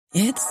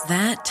It's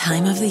that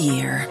time of the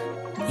year.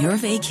 Your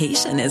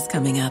vacation is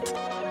coming up.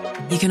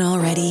 You can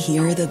already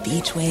hear the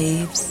beach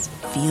waves,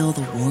 feel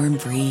the warm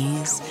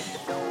breeze,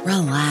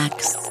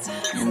 relax,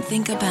 and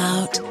think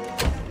about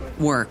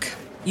work.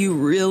 You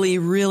really,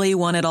 really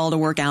want it all to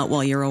work out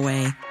while you're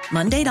away.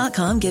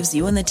 Monday.com gives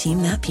you and the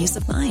team that peace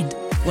of mind.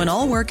 When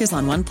all work is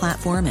on one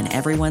platform and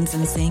everyone's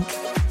in sync,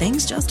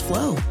 things just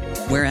flow.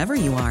 Wherever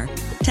you are,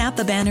 tap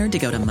the banner to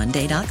go to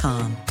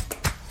Monday.com.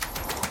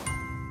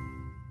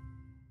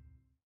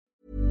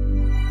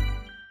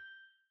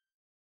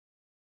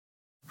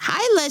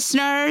 Hi,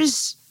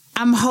 listeners.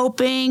 I'm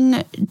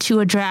hoping to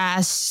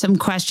address some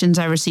questions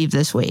I received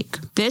this week.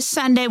 This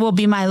Sunday will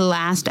be my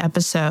last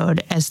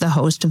episode as the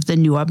host of The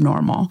New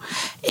Abnormal.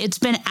 It's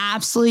been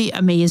absolutely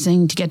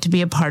amazing to get to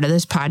be a part of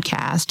this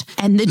podcast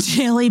and the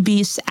Daily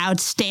Beast's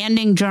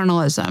outstanding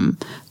journalism.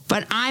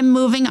 But I'm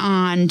moving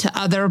on to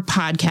other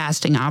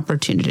podcasting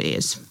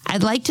opportunities.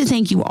 I'd like to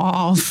thank you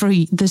all for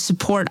the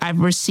support I've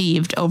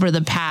received over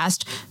the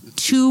past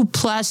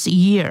 2+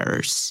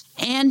 years.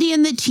 Andy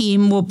and the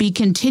team will be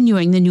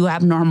continuing The New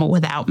Abnormal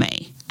without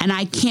me, and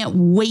I can't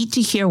wait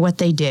to hear what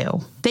they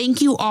do.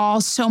 Thank you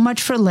all so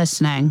much for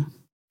listening.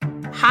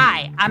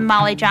 Hi, I'm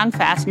Molly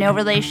Jong-Fast, no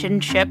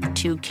relationship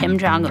to Kim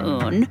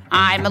Jong-un.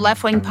 I'm a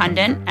left-wing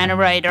pundit and a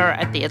writer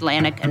at The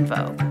Atlantic and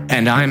Vogue.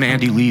 And I'm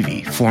Andy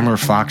Levy, former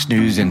Fox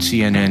News and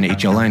CNN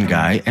HLN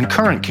guy and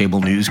current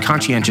cable news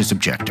conscientious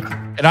objector.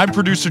 And I'm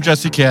producer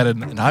Jesse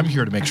Cannon, and I'm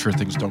here to make sure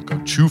things don't go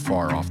too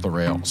far off the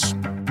rails.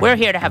 We're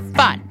here to have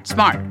fun,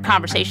 smart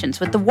conversations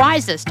with the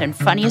wisest and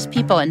funniest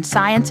people in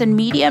science and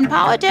media and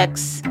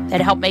politics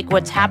that help make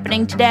what's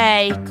happening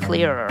today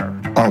clearer.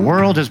 Our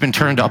world has been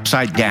turned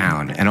upside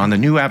down, and on The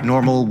New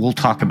Abnormal, we'll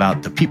talk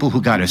about the people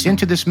who got us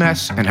into this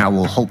mess and how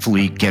we'll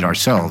hopefully get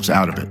ourselves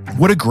out of it.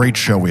 What a great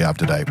show we have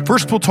today.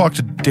 First, we'll talk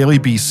to Daily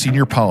Beast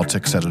senior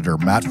politics editor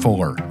Matt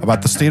Fuller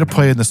about the state of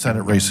play in the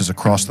Senate races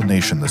across the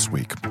nation this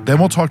week. Then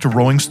we'll talk to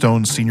Rolling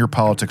Stone's senior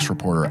politics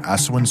reporter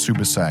Aswin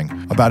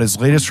Subasang about his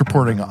latest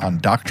reporting on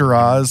Dr.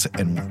 Oz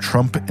and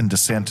Trump and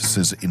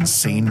DeSantis'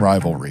 insane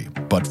rivalry.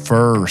 But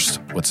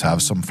first, let's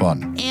have some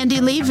fun. Andy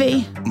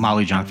Levy.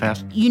 Molly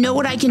Jong-Fast. You know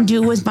what I can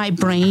do with my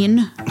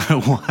brain?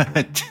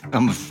 What?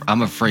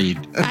 I'm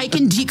afraid. I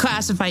can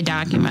declassify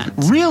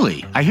documents.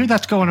 Really? I hear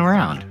that's going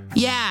around.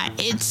 Yeah,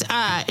 it's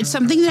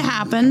something that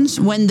happens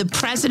when the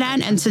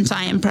president, and since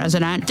I am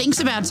president, thinks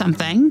about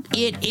something,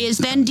 it is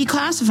then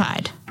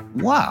declassified.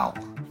 Wow.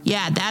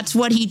 Yeah, that's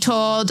what he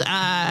told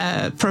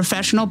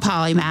professional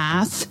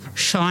polymath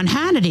Sean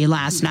Hannity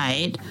last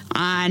night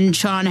on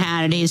Sean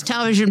Hannity's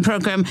television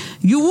program.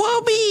 You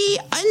will be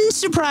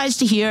unsurprised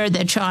to hear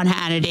that Sean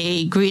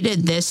Hannity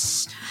greeted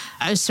this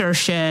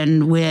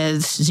assertion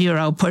with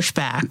zero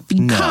pushback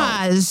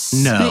because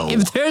no.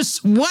 If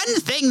there's one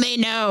thing they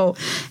know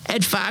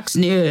at Fox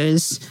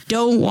News,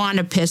 don't want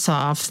to piss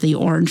off the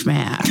orange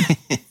man.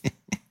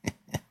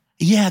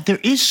 Yeah, there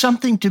is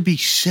something to be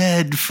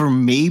said for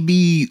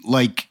maybe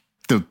like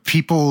the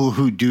people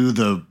who do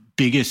the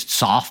biggest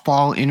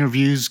softball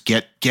interviews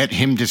get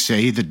him to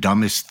say the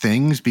dumbest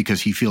things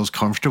because he feels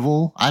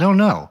comfortable. I don't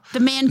know.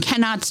 The man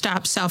cannot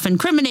stop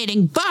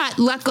self-incriminating, but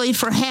luckily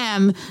for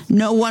him,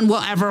 no one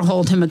will ever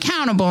hold him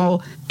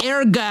accountable.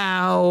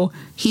 Ergo,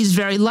 he's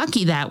very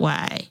lucky that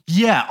way.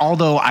 Yeah,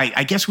 although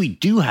I guess we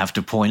do have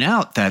to point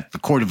out that the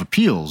Court of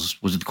Appeals,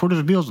 was it the Court of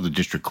Appeals or the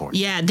District Court?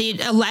 Yeah, the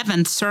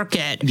 11th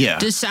Circuit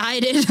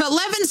decided,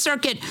 11th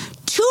Circuit,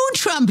 2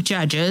 Trump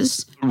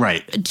judges,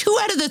 right? 2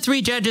 out of the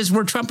 3 judges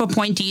were Trump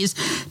appointees,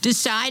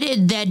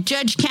 decided that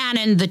Judge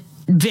Cannon, the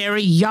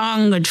very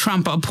young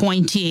Trump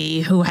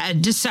appointee who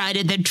had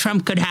decided that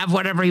Trump could have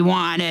whatever he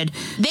wanted,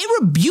 they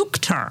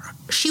rebuked her.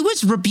 She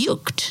was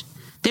rebuked.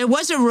 There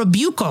was a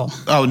rebukal.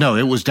 Oh, no,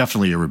 it was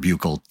definitely a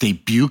rebukal. They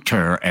buked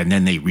her and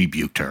then they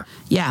rebuked her.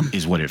 Yeah.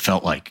 Is what it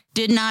felt like.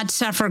 Did not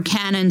suffer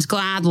cannons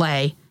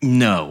gladly.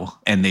 No.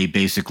 And they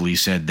basically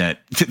said that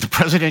the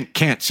president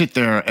can't sit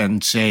there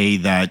and say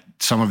that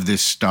some of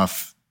this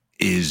stuff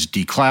is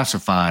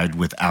declassified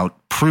without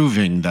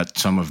proving that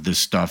some of this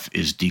stuff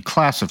is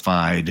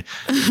declassified.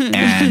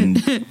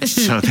 And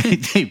so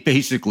they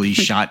basically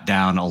shot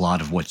down a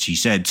lot of what she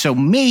said. So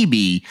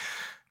maybe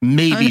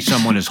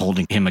someone is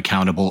holding him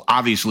accountable.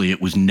 Obviously,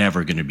 it was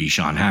never going to be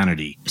Sean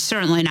Hannity.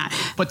 Certainly not.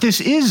 But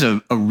this is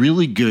a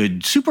really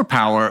good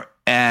superpower.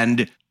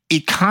 And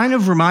it kind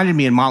of reminded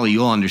me, and Molly,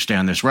 you'll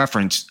understand this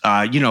reference.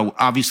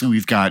 Obviously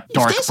we've got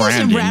Dark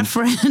Brandon. Is a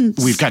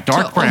reference. We've got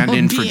Dark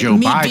Brandon for Joe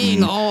Biden.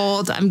 Being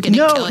old, I'm going to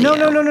kill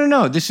you.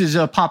 No. This is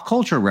a pop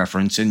culture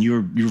reference, and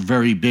you're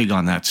very big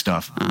on that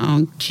stuff.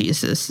 Oh,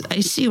 Jesus.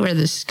 I see where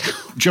this goes.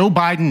 Joe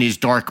Biden is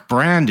Dark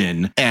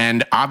Brandon,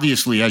 and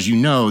obviously, as you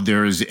know,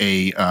 there's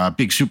a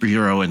big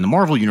superhero in the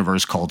Marvel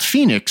universe called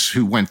Phoenix,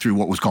 who went through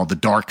what was called the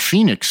Dark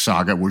Phoenix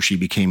saga, where she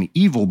became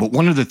evil. But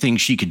one of the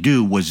things she could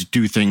do was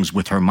do things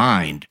with her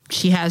mind.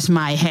 She has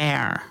my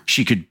hair.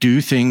 She could do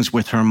things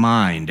with her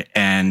mind.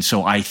 And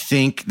so I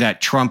think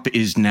that Trump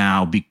is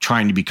now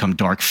trying to become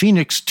Dark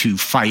Phoenix to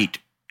fight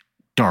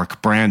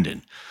Dark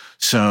Brandon.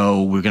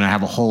 So we're going to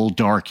have a whole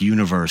dark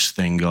universe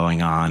thing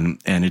going on,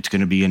 and it's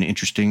going to be an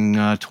interesting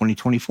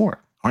 2024.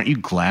 Aren't you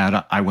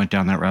glad I went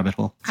down that rabbit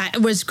hole?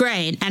 It was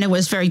great, and it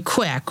was very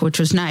quick, which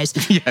was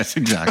nice. Yes,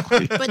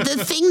 exactly. But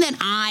the thing that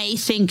I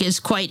think is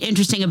quite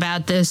interesting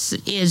about this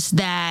is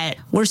that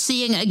we're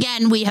seeing,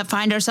 again,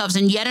 find ourselves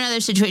in yet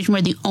another situation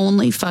where the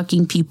only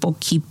fucking people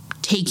keep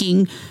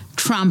taking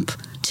Trump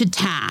to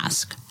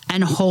task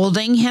and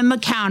holding him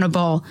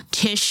accountable.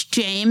 Tish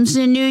James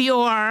in New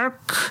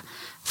York,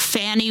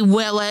 Fani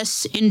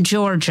Willis in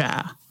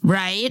Georgia,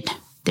 right?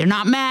 They're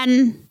not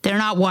men. They're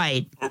not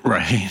white.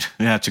 Right.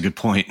 Yeah, that's a good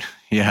point.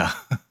 Yeah.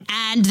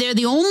 And they're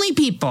the only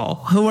people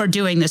who are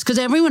doing this because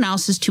everyone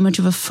else is too much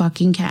of a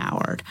fucking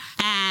coward.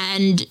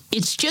 And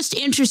it's just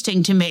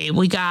interesting to me.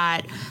 We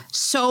got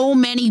so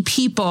many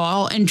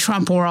people in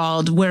Trump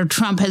world where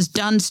Trump has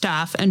done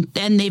stuff and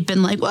they've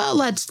been like, well,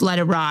 let's let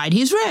it ride.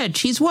 He's rich.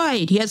 He's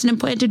white. He has an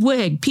implanted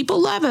wig.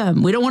 People love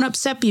him. We don't want to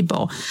upset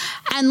people.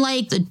 And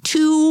like the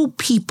two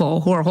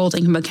people who are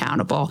holding him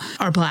accountable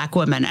are black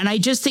women. And I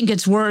just think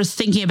it's worth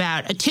thinking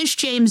about. Tish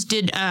James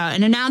did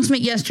an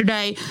announcement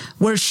yesterday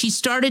where she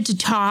started to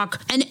talk.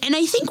 And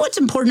I think what's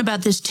important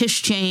about this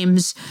Tish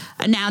James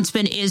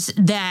announcement is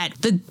that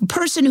the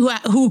person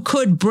who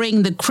could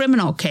bring the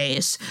criminal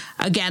case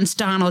against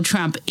Donald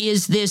Trump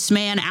is this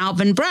man,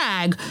 Alvin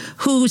Bragg,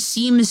 who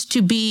seems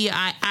to be,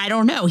 I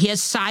don't know, he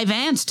has Cy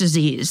Vance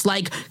disease.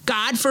 Like,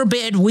 God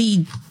forbid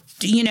we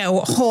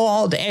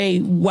hold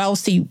a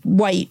wealthy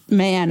white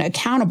man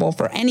accountable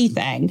for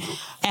anything.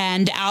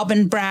 And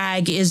Alvin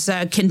Bragg is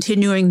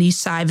continuing the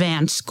Cy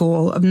Vance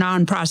school of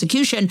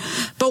non-prosecution.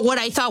 But what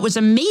I thought was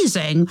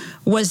amazing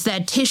was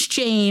that Tish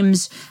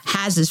James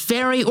has this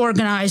very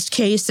organized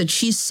case that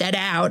she's set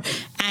out.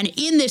 And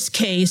in this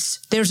case,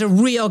 there's a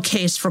real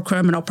case for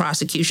criminal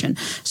prosecution.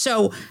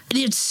 So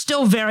it's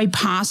still very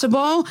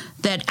possible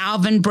that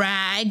Alvin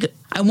Bragg,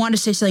 I want to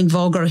say something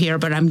vulgar here,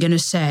 but I'm going to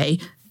say,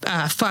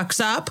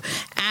 fucks up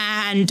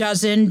and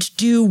doesn't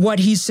do what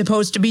he's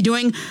supposed to be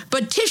doing.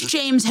 But Tish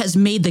James has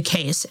made the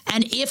case.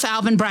 And if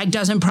Alvin Bragg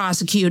doesn't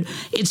prosecute,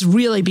 it's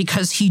really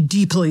because he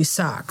deeply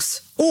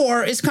sucks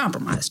or is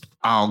compromised.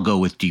 I'll go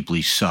with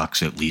deeply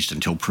sucks, at least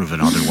until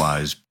proven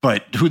otherwise.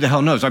 But who the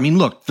hell knows? I mean,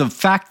 look, the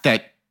fact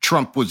that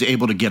Trump was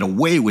able to get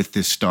away with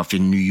this stuff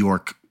in New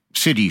York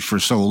City for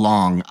so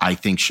long, I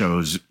think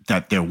shows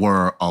that there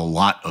were a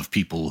lot of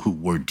people who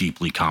were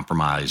deeply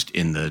compromised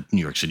in the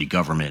New York City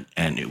government.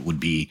 And it would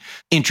be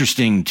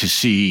interesting to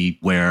see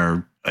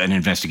where an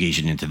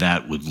investigation into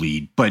that would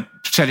lead. But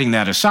setting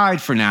that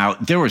aside for now,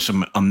 there were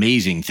some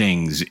amazing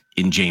things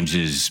in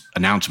James's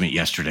announcement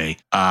yesterday.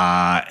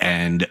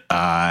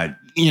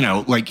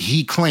 Like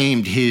he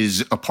claimed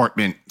his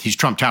apartment, his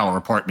Trump Tower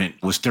apartment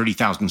was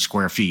 30,000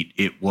 square feet.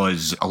 It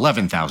was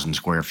 11,000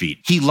 square feet.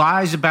 He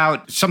lies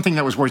about something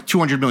that was worth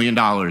 $200 million.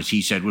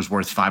 He said was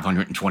worth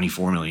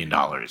 $524 million.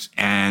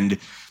 And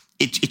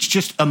it's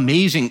just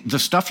amazing. The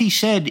stuff he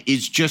said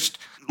is just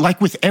like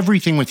with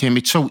everything with him,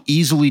 it's so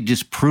easily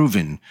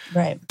disproven.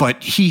 Right.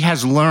 But he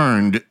has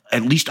learned,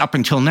 at least up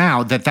until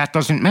now, that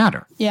doesn't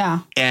matter. Yeah.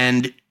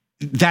 And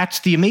that's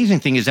the amazing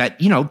thing is that,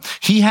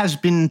 he has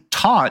been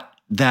taught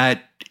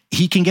that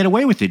he can get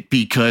away with it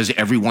because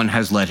everyone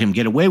has let him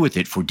get away with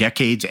it for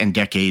decades and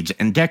decades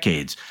and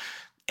decades.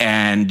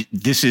 And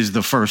this is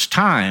the first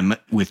time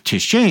with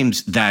Tish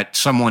James that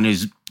someone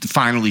is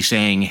finally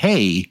saying,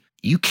 hey,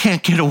 you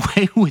can't get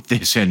away with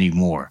this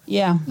anymore.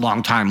 Yeah.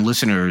 Longtime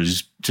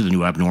listeners to the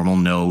New Abnormal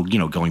know,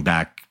 going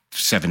back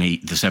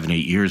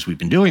 7-8 years we've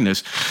been doing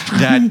this,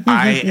 that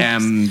I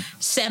am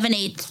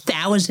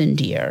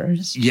 7,000-8,000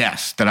 years.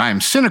 Yes, that I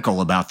am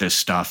cynical about this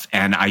stuff.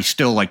 And I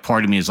still,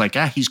 part of me is like,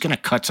 he's going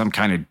to cut some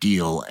kind of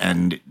deal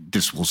and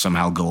this will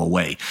somehow go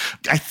away.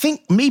 I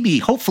think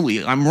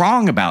hopefully I'm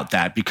wrong about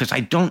that because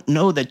I don't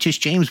know that Tish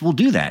James will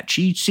do that.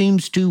 She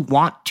seems to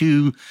want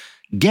to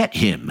get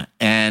him.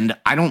 And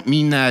I don't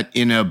mean that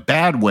in a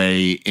bad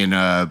way,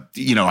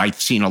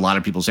 I've seen a lot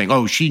of people saying,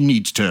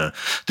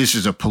 this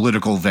is a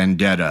political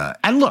vendetta.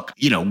 And look,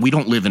 we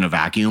don't live in a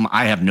vacuum.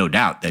 I have no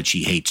doubt that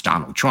she hates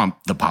Donald Trump,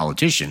 the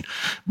politician.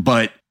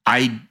 But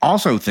I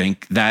also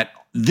think that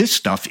this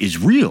stuff is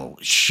real.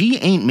 She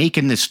ain't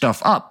making this stuff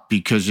up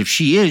because if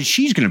she is,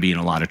 she's going to be in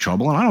a lot of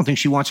trouble. And I don't think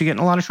she wants to get in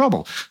a lot of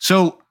trouble.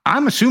 So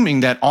I'm assuming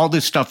that all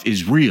this stuff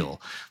is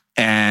real.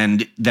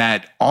 And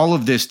that all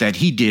of this that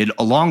he did,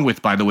 along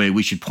with, by the way,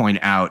 we should point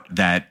out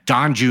that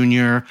Don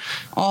Jr.,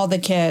 all the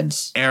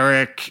kids,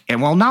 Eric, and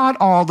not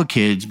all the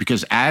kids,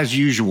 because as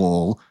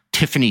usual,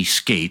 Tiffany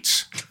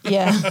skates.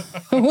 Yeah.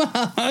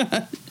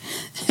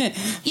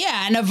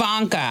 Yeah, and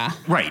Ivanka.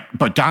 Right.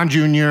 But Don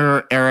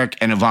Jr., Eric,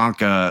 and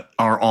Ivanka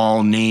are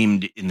all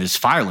named in this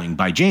filing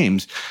by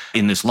James,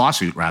 in this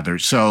lawsuit, rather.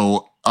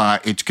 So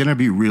it's going to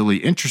be really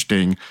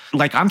interesting.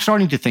 I'm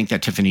starting to think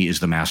that Tiffany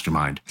is the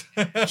mastermind.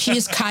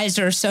 She's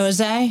Kaiser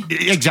Soze.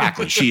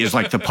 Exactly. She is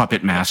like the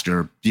puppet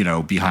master,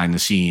 behind the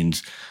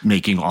scenes,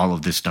 making all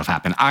of this stuff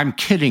happen. I'm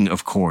kidding,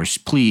 of course.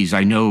 Please,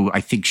 I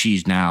think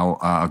she's now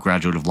a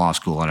graduate of law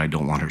school, and I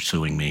don't want her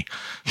suing me.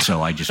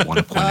 So I just want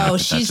to point out that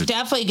she's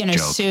definitely going to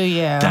sue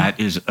you. That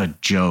is a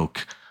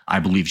joke. I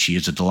believe she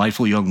is a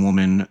delightful young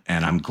woman,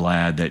 and I'm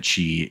glad that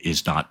she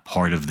is not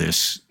part of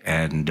this,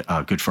 and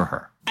good for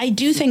her. I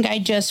do think I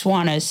just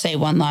want to say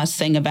one last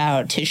thing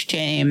about Tish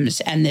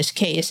James and this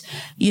case.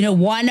 You know,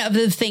 one of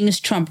the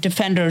things Trump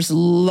defenders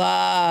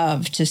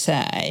love to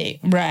say,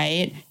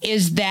 right,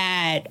 is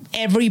that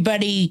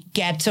everybody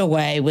gets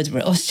away with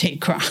real estate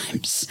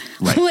crimes.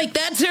 Right. Like,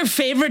 that's their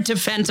favorite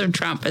defense of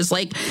Trump, is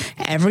like,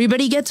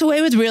 everybody gets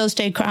away with real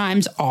estate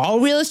crimes.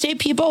 All real estate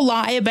people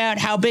lie about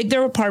how big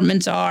their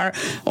apartments are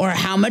or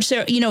how much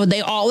they're, you know,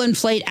 they all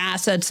inflate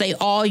assets. They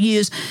all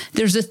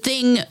there's a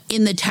thing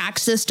in the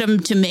tax system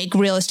to make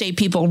real estate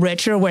people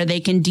richer where they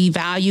can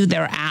devalue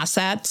their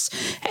assets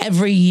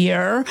every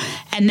year,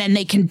 and then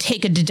they can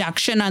take a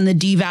deduction on the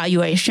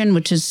devaluation,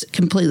 which is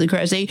completely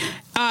crazy.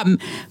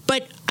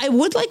 But I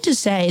would like to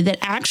say that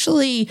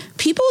actually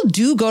people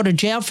do go to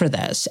jail for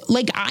this.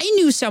 Like, I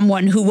knew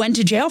someone who went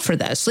to jail for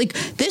this. Like,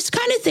 this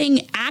kind of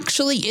thing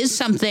actually is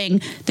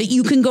something that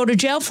you can go to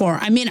jail for.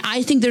 I mean,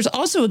 I think there's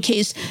also a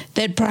case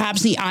that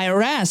perhaps the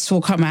IRS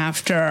will come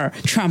after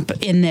Trump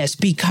in this,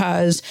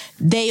 because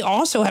they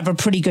also have a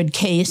pretty good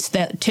case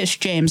that Tish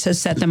James has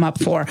set them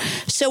up for.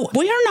 So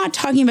we are not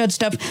talking about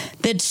stuff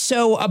that's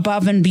so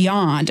above and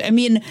beyond. I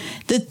mean,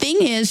 the thing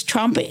is,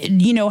 Trump,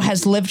 you know,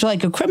 has lived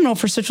like a criminal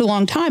for such a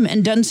long time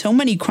and done so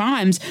many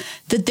crimes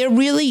that there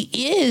really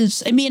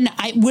is. I mean,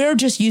 we're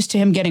just used to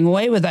him getting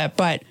away with it,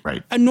 but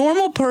right. A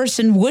normal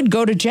person would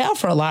go to jail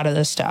for a lot of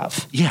this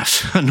stuff.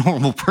 Yes, a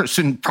normal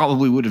person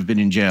probably would have been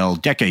in jail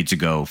decades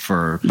ago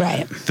for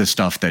the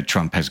stuff that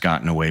Trump has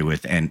gotten away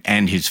with,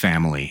 and his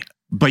family.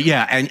 But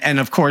yeah, and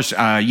of course,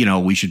 you know,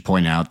 we should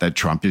point out that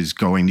Trump is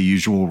going the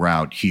usual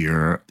route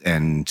here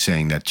and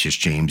saying that Tish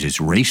James is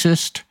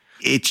racist.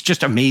 It's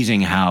just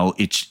amazing how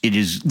it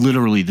is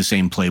literally the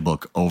same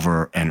playbook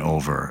over and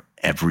over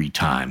every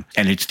time.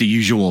 And it's the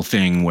usual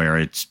thing where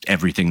it's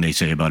everything they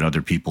say about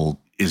other people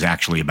is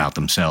actually about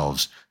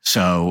themselves.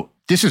 So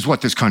this is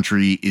what this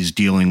country is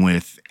dealing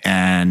with.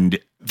 And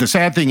the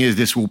sad thing is,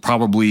 this will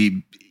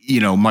probably, you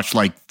know, much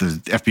like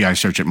the FBI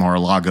search at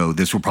Mar-a-Lago,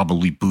 this will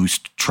probably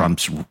boost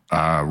Trump's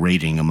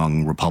rating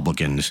among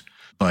Republicans.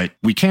 But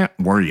we can't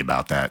worry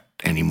about that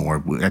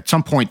anymore. At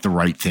some point, the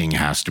right thing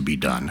has to be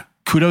done.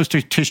 Kudos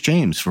to Tish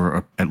James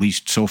for at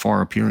least so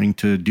far appearing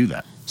to do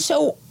that.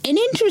 So an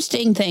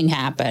interesting thing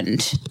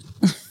happened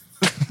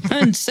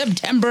on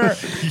September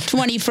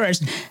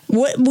 21st.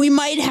 What we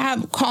might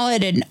call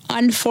it an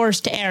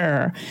unforced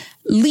error.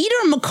 Leader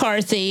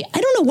McCarthy, I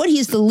don't know what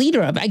he's the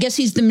leader of. I guess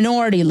he's the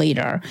minority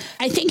leader.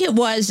 I think it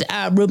was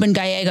Ruben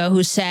Gallego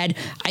who said,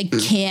 I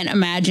can't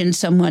imagine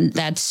someone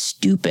that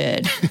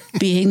stupid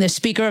being the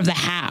Speaker of the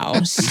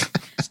House.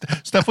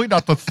 It's definitely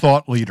not the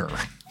thought leader.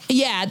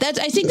 Yeah,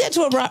 I think that's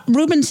what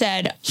Ruben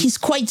said. He's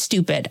quite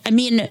stupid. I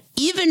mean,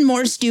 even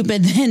more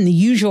stupid than the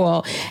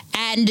usual.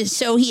 And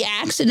so he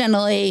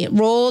accidentally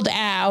rolled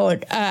out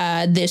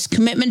this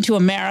commitment to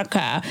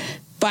America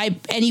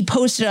and he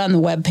posted it on the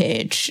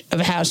webpage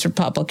of House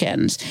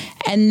Republicans.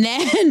 And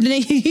then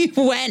he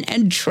went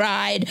and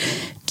tried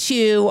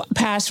to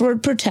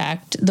password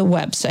protect the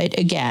website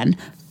again.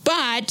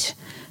 But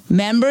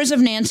members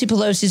of Nancy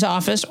Pelosi's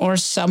office, or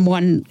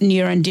someone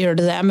near and dear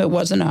to them, it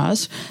wasn't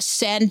us,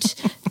 sent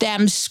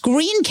them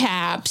screen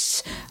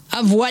caps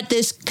of what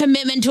this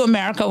commitment to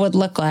America would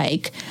look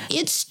like.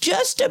 It's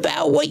just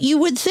about what you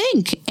would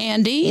think.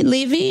 Andy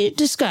Levy,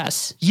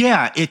 discuss.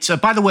 Yeah, it's,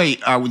 by the way,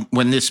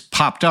 when this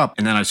popped up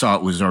and then I saw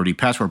it was already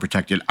password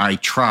protected, I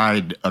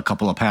tried a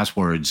couple of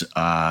passwords.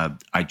 I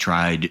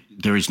tried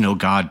There Is No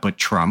God But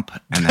Trump,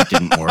 and that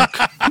didn't work.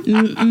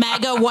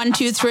 MAGA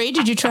 123.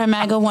 Did you try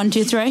MAGA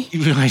 123?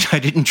 I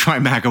didn't try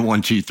MAGA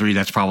 123.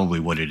 That's probably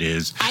what it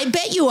is. I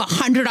bet you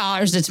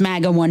 $100 it's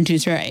MAGA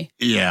 123.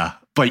 Yeah.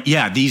 But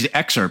yeah, these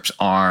excerpts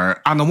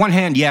are, on the one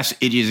hand, yes,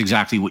 it is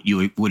exactly what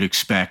you would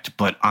expect.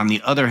 But on the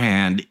other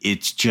hand,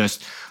 it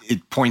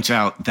points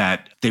out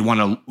that they want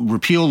to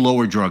repeal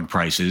lower drug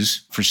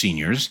prices for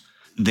seniors.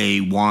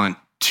 They want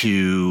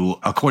to,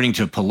 according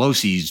to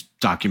Pelosi's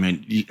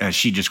document, as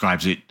she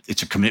describes it,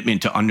 it's a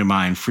commitment to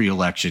undermine free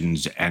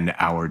elections and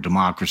our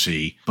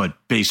democracy. But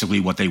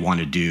basically what they want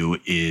to do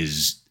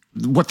is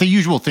what the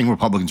usual thing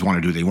Republicans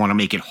want to do. They want to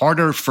make it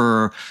harder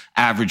for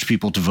average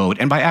people to vote.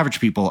 And by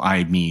average people,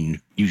 I mean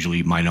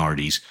usually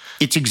minorities.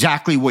 It's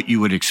exactly what you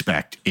would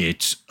expect.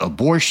 It's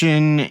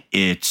abortion,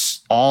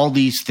 it's all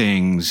these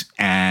things,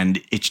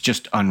 and it's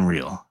just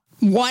unreal.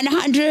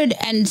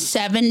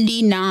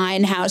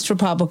 179 House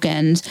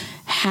Republicans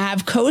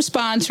have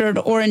co-sponsored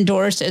or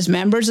endorsed as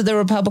members of the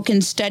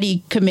Republican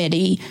Study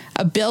Committee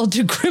a bill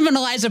to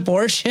criminalize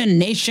abortion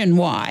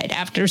nationwide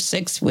after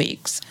 6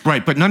 weeks.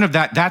 Right, but none of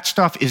that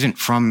stuff isn't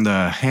from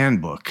the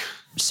handbook.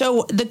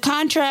 So the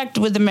contract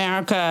with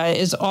America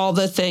is all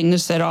the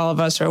things that all of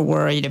us are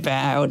worried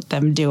about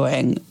them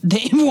doing.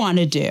 They want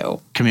to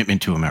do.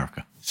 Commitment to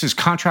America. This is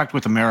Contract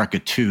with America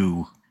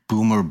 2,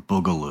 Boomer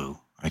Boogaloo,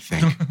 I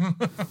think.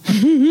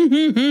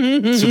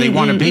 So they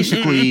want a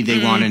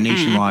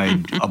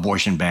nationwide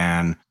abortion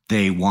ban.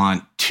 They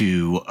want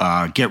to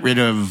get rid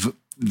of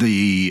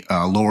the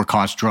lower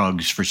cost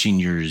drugs for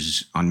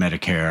seniors on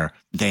Medicare.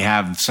 They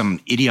have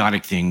some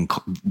idiotic thing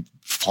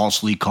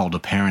falsely called a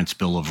Parents'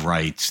 Bill of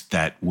Rights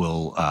that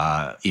will,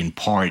 in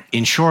part,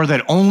 ensure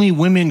that only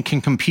women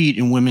can compete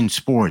in women's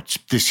sports.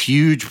 This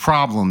huge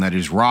problem that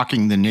is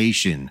rocking the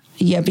nation.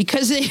 Yeah,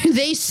 because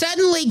they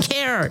suddenly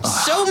care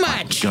so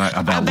much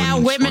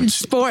about women's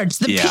sports.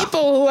 The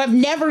people who have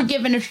never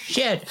given a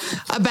shit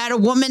about a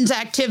woman's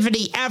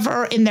activity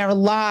ever in their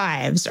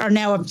lives are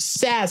now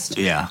obsessed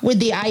with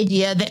the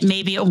idea that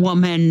maybe a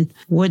woman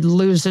would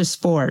lose a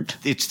sport.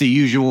 It's the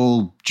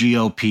usual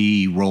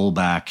GOP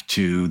rollback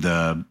to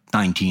the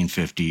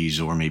 1950s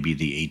or maybe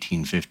the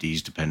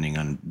 1850s, depending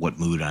on what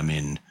mood I'm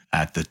in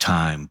at the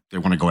time. They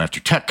want to go after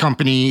tech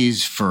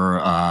companies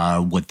for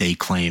what they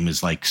claim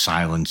is like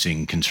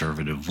silencing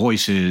conservative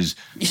voices.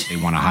 They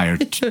want to hire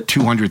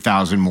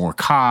 200,000 more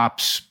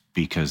cops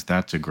because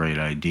that's a great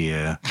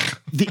idea.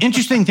 The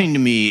interesting thing to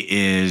me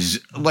is,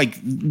 like,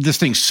 this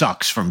thing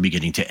sucks from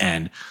beginning to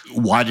end.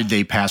 Why did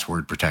they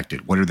password protect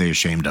it? What are they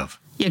ashamed of?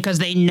 Yeah, because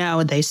they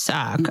know they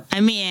suck. I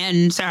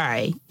mean,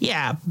 sorry.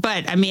 Yeah,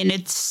 but I mean,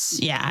 it's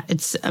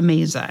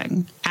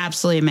amazing.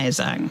 Absolutely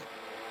amazing.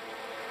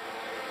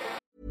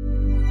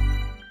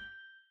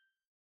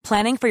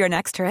 Planning for your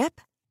next trip?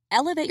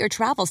 Elevate your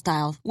travel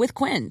style with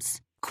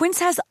Quince. Quince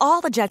has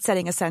all the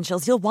jet-setting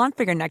essentials you'll want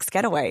for your next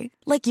getaway,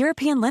 like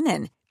European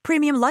linen,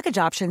 premium luggage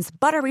options,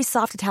 buttery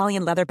soft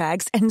Italian leather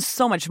bags, and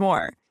so much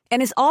more.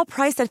 And is all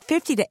priced at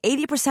 50 to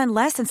 80%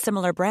 less than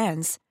similar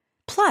brands.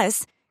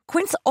 Plus,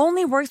 Quince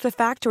only works with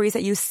factories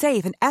that use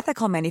safe and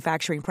ethical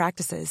manufacturing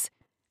practices.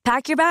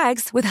 Pack your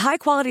bags with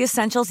high-quality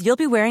essentials you'll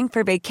be wearing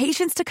for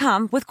vacations to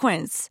come with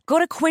Quince. Go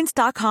to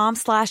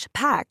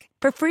quince.com/pack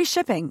for free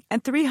shipping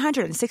and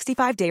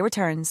 365-day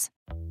returns.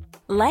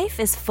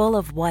 Life is full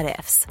of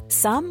what-ifs.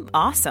 Some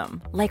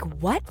awesome, like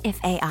what if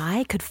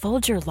AI could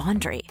fold your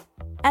laundry?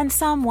 And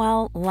some,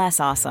 well, less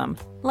awesome,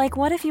 like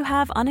what if you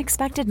have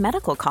unexpected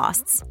medical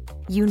costs?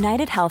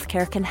 United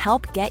Healthcare can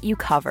help get you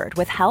covered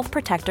with Health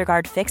Protector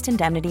Guard fixed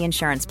indemnity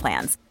insurance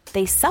plans.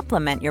 They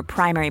supplement your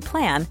primary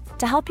plan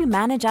to help you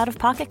manage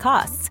out-of-pocket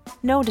costs.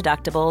 No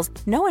deductibles,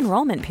 no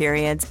enrollment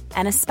periods,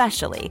 and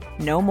especially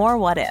no more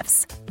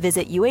what-ifs.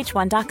 Visit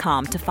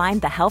UH1.com to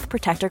find the Health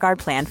Protector Guard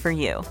plan for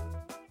you.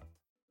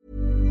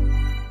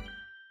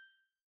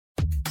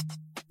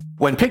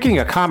 When picking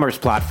a commerce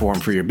platform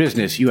for your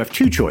business, you have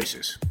two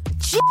choices.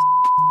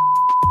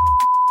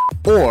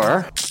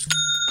 Or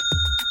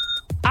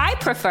I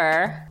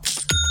prefer.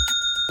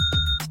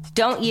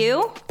 Don't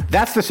you?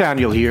 That's the sound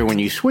you'll hear when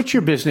you switch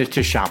your business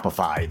to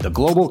Shopify, the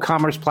global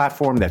commerce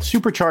platform that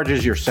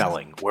supercharges your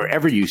selling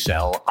wherever you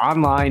sell,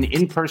 online,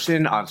 in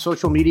person, on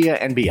social media,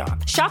 and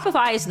beyond.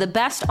 Shopify is the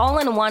best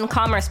all-in-one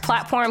commerce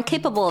platform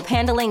capable of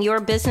handling your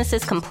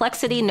business's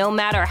complexity no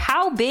matter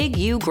how big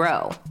you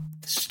grow.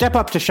 Step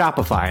up to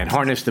Shopify and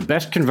harness the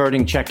best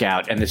converting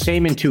checkout and the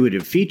same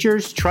intuitive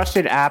features,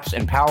 trusted apps,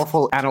 and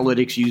powerful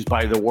analytics used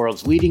by the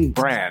world's leading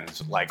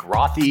brands like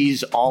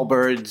Rothy's,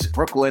 Allbirds,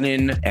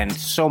 Brooklinen, and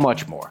so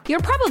much more. You're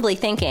probably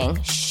thinking,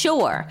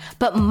 sure,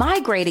 but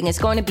migrating is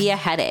going to be a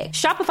headache.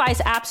 Shopify's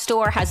App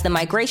Store has the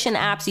migration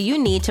apps you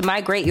need to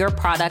migrate your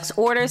products,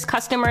 orders,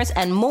 customers,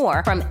 and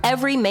more from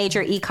every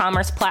major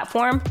e-commerce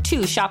platform to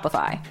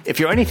Shopify. If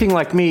you're anything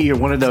like me, you're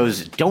one of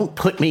those don't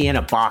put me in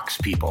a box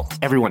people.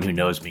 Everyone who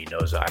knows me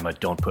knows I'm a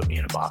don't put me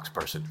in a box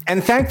person.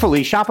 And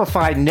thankfully,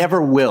 Shopify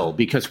never will,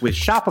 because with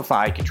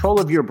Shopify,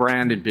 control of your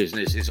brand and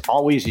business is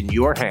always in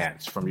your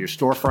hands, from your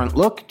storefront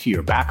look to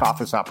your back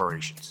office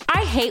operations.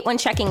 I hate when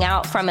checking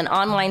out from an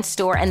online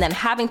store and then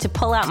having to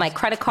pull out my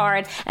credit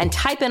card and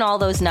type in all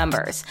those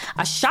numbers.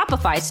 A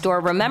Shopify store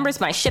remembers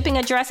my shipping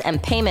address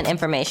and payment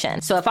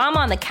information. So if I'm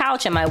on the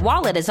couch and my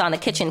wallet is on the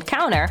kitchen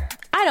counter,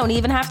 I don't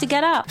even have to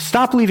get up.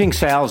 Stop leaving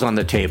sales on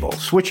the table.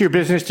 Switch your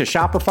business to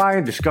Shopify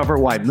and discover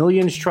why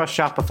millions trust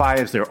Shopify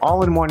as their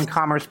all-in-one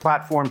commerce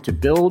platform to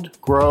build,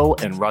 grow,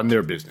 and run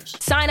their business.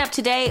 Sign up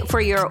today for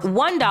your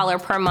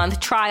 $1 per month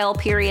trial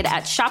period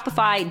at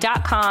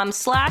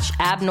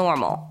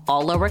shopify.com/abnormal,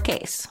 all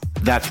lowercase.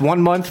 That's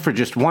 1 month for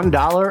just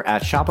 $1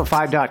 at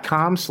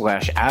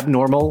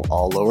shopify.com/abnormal,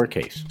 all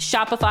lowercase.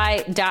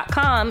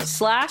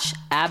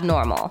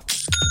 Shopify.com/abnormal.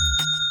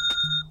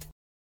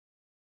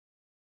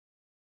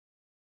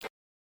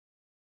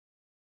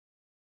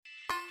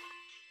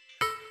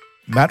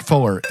 Matt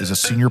Fuller is a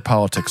senior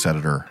politics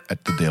editor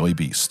at The Daily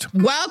Beast.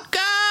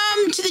 Welcome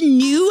to the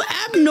new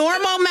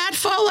abnormal, Matt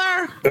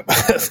Fuller.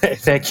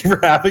 Thank you for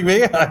having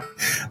me.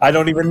 I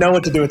don't even know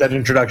what to do with that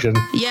introduction.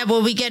 Yeah,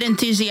 well, we get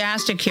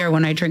enthusiastic here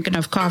when I drink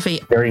enough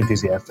coffee. Very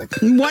enthusiastic.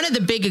 One of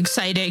the big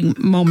exciting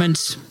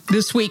moments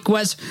this week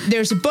was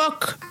there's a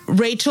book.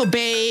 Rachel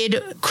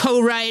Bade,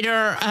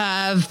 co-writer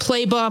of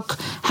Playbook,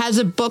 has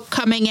a book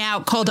coming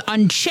out called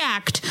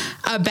Unchecked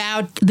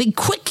about the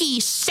quickie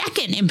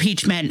second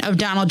impeachment of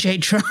Donald J.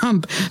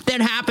 Trump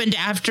that happened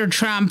after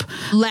Trump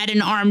led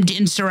an armed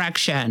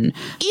insurrection.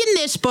 In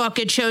this book,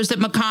 it shows that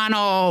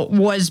McConnell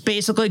was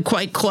basically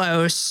quite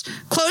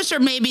closer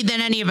maybe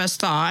than any of us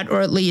thought,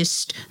 or at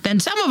least than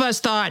some of us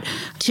thought,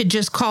 to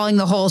just calling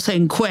the whole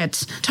thing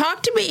quits.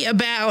 Talk to me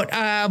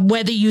about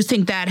whether you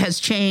think that has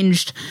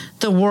changed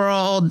the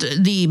world,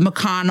 the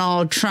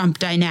McConnell-Trump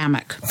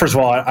dynamic. First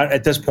of all,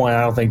 at this point,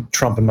 I don't think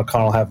Trump and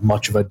McConnell have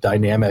much of a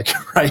dynamic,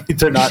 right?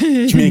 They're not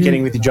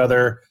communicating with each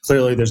other.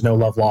 Clearly, there's no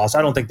love lost.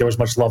 I don't think there was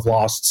much love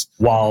lost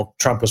while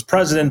Trump was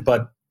president,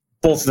 but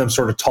both of them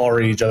sort of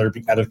tolerate each other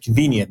out of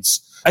convenience.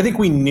 I think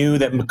we knew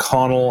that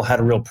McConnell had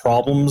real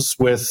problems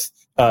with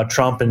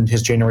Trump and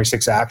his January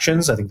 6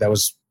 actions. I think that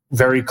was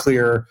very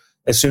clear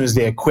as soon as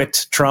they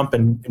acquit Trump,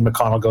 and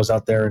McConnell goes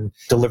out there and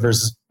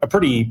delivers a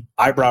pretty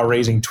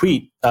eyebrow-raising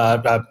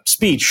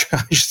speech,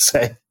 I should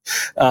say,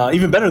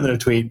 even better than a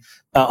tweet,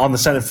 on the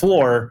Senate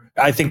floor.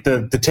 I think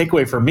the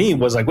takeaway for me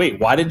was like, wait,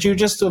 why did you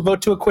just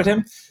vote to acquit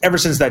him? Ever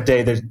since that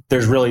day,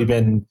 there's really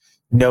been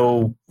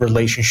no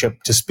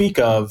relationship to speak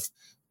of.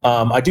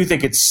 I do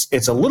think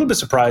it's a little bit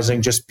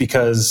surprising just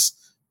because,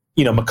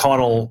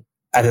 McConnell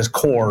at his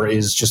core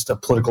is just a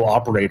political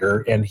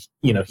operator. And,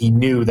 he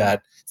knew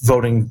that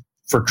voting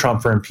for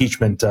Trump for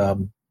impeachment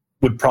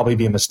would probably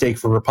be a mistake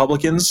for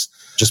Republicans,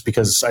 just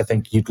because I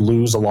think you'd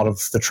lose a lot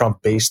of the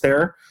Trump base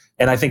there.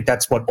 And I think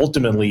that's what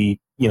ultimately,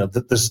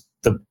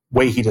 the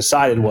way he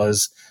decided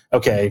was,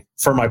 okay,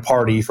 for my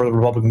party, for the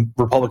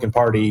Republican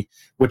Party,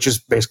 which is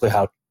basically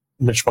how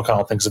Mitch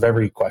McConnell thinks of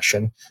every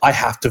question, I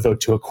have to vote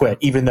to acquit,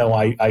 even though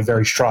I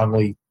very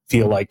strongly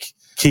feel like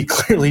he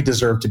clearly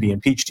deserved to be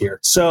impeached here.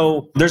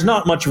 So there's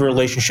not much of a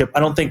relationship. I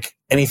don't think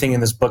anything in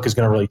this book is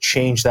going to really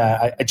change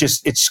that.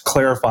 It's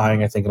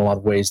clarifying, I think, in a lot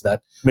of ways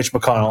that Mitch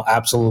McConnell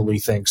absolutely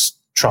thinks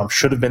Trump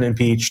should have been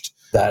impeached,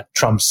 that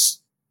Trump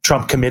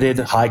committed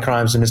high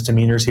crimes and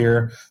misdemeanors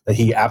here, that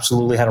he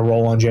absolutely had a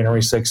role on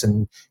January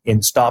 6th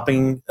in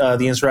stopping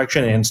the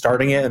insurrection and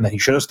starting it, and that he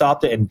should have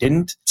stopped it and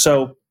didn't.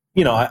 So,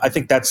 I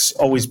think that's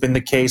always been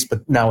the case,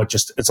 but now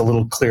it's a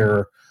little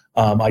clearer.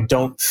 I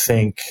don't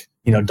think,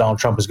 Donald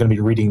Trump is going to be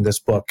reading this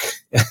book.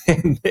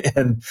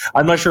 and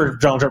I'm not sure if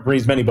Donald Trump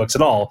reads many books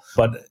at all,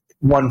 but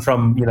one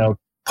from,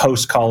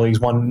 Post colleagues,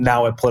 one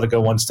now at Politico,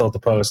 one still at the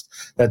Post,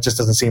 that just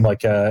doesn't seem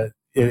like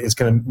it's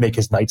going to make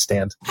his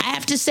nightstand. I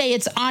have to say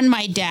it's on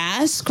my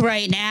desk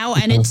right now,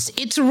 and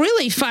it's a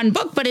really fun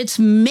book, but it's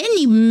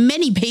many,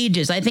 many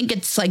pages. I think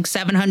it's like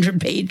 700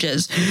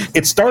 pages.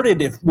 It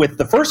started with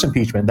the first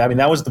impeachment. I mean,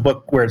 that was the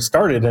book where it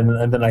started,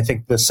 and then I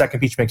think the second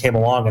impeachment came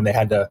along, and they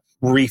had to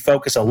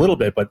refocus a little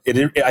bit. But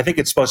I think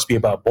it's supposed to be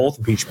about both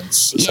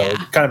impeachments. Yeah. So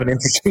kind of an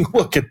interesting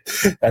look at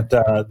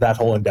that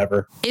whole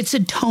endeavor. It's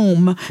a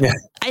tome. Yeah.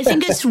 I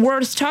think it's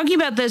worth talking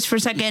about this for a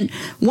second.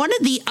 One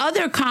of the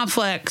other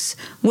conflicts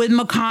with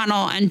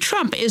McConnell and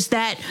Trump is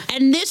that,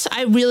 and this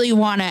I really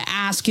want to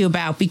ask you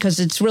about because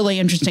it's really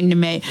interesting to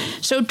me.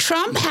 So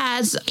Trump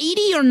has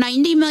 $80 or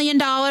 $90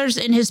 million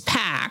in his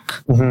PAC.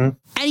 Mm-hmm.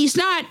 And he's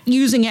not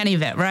using any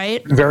of it,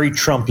 right? Very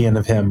Trumpian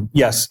of him.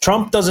 Yes.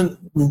 Trump doesn't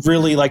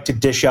really like to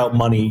dish out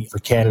money for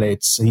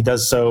candidates. He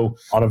does so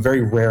on a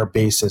very rare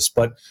basis.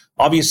 But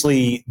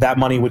obviously, that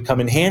money would come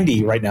in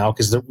handy right now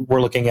because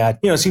we're looking at,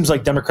 it seems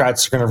like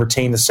Democrats are going to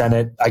retain the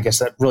Senate. I guess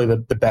that's really the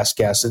best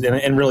guess,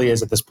 and really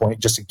is at this point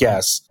just a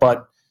guess.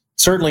 But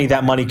certainly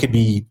that money could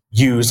be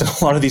used in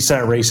a lot of these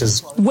Senate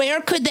races.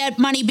 Where could that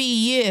money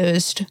be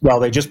used? Well,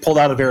 they just pulled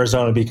out of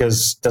Arizona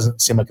because it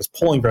doesn't seem like it's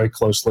polling very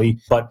closely.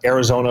 But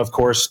Arizona, of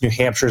course, New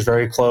Hampshire is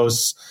very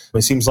close.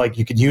 It seems like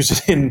you could use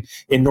it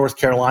in North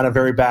Carolina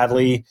very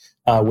badly,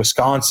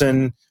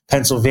 Wisconsin,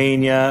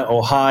 Pennsylvania,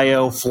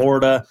 Ohio,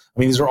 Florida. I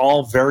mean, these are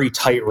all very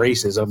tight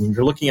races. I mean,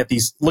 you're looking at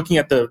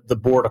the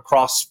board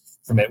across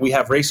from it. We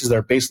have races that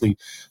are basically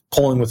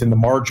polling within the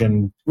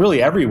margin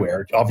really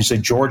everywhere. Obviously,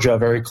 Georgia,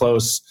 very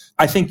close.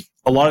 I think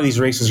a lot of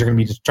these races are going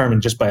to be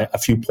determined just by a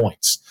few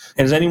points.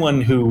 And as anyone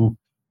who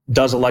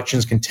does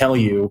elections can tell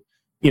you,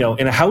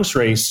 in a House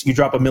race, you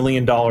drop $1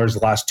 million the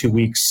last 2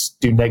 weeks,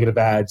 do negative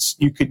ads,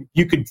 you could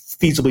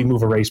feasibly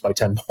move a race by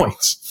 10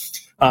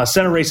 points.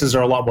 Senate races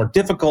are a lot more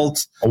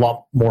difficult, a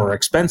lot more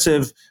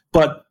expensive,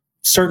 but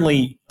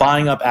certainly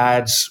buying up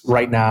ads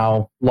right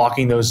now,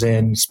 locking those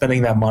in,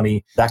 spending that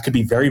money, that could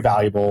be very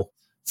valuable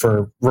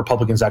for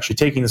Republicans actually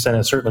taking the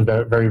Senate, certainly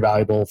very, very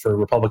valuable for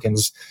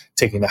Republicans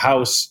taking the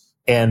House.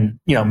 And,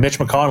 Mitch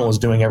McConnell is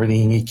doing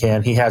everything he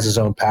can. He has his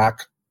own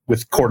PAC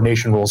with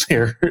coordination rules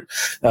here,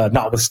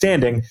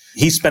 notwithstanding.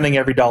 He's spending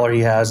every dollar he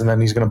has, and then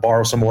he's going to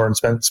borrow some more and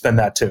spend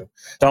that too.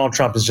 Donald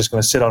Trump is just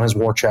going to sit on his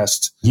war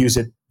chest, use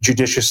it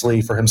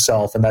judiciously for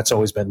himself, and that's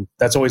always been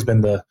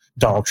the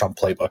Donald Trump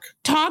playbook.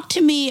 Talk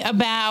to me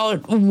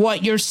about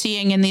what you're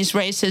seeing in these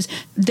races.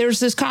 There's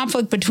this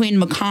conflict between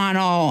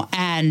McConnell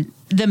and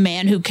the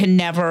man who can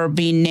never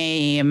be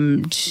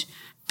named,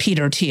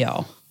 Peter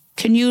Thiel.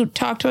 Can you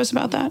talk to us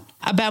about that?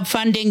 About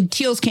funding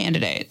Thiel's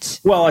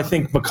candidates? Well, I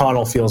think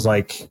McConnell feels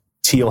like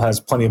Thiel has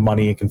plenty of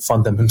money and can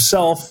fund them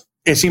himself.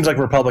 it seems like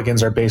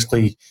Republicans are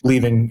basically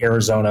leaving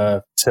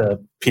Arizona to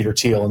Peter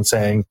Thiel and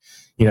saying,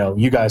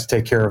 you guys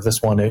take care of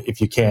this one if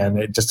you can.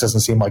 It just doesn't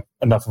seem like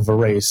enough of a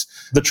race.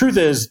 The truth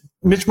is,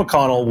 Mitch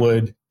McConnell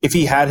would, if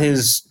he had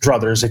his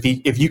druthers,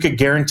 if you could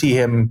guarantee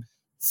him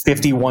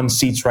 51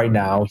 seats right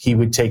now, he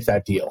would take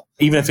that deal.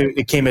 Even if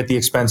it came at the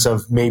expense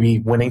of maybe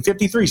winning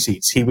 53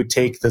 seats, he would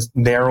take the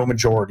narrow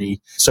majority.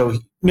 So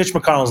Mitch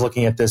McConnell is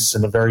looking at this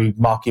in a very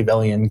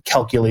Machiavellian,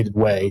 calculated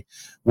way,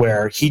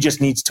 where he just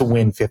needs to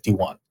win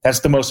 51. That's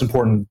the most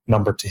important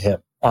number to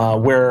him.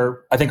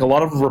 Where I think a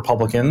lot of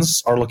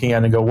Republicans are looking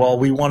at it and go, well,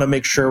 we want to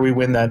make sure we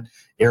win that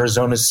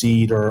Arizona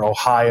seat or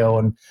Ohio,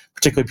 and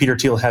particularly Peter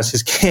Thiel has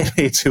his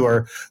candidates who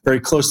are very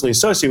closely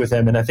associated with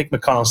him. And I think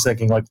McConnell's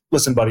thinking like,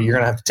 listen, buddy, you're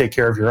going to have to take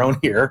care of your own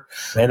here.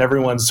 And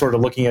everyone's sort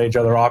of looking at each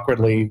other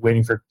awkwardly,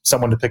 waiting for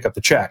someone to pick up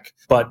the check.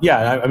 But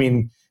yeah, I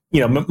mean,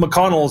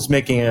 McConnell's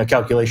making a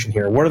calculation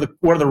here. What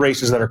are the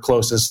races that are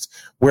closest?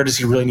 Where does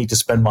he really need to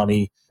spend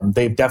money?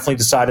 They've definitely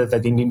decided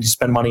that they need to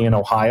spend money in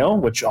Ohio,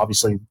 which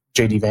obviously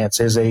J.D. Vance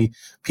is a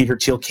Peter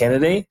Thiel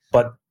candidate,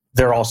 but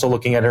they're also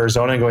looking at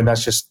Arizona and going,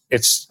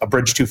 it's a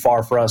bridge too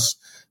far for us.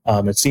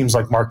 It seems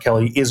like Mark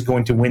Kelly is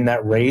going to win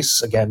that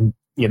race. Again,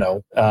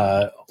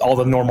 all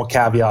the normal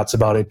caveats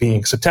about it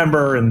being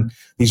September and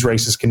these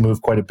races can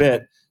move quite a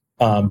bit.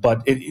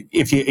 But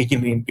if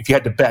you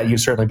had to bet, you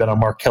certainly bet on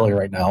Mark Kelly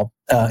right now.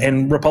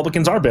 And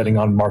Republicans are betting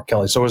on Mark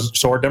Kelly. So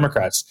are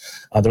Democrats.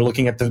 They're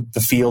looking at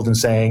the field and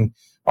saying,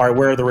 all right,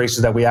 where are the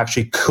races that we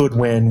actually could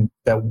win,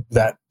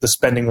 that the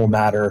spending will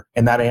matter?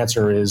 And that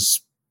answer is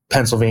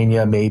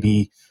Pennsylvania,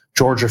 maybe,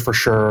 Georgia for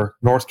sure,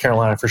 North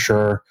Carolina for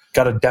sure.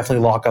 Got to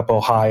definitely lock up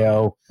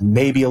Ohio,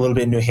 maybe a little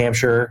bit in New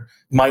Hampshire.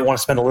 Might want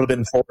to spend a little bit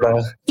in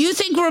Florida. You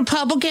think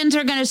Republicans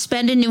are going to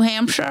spend in New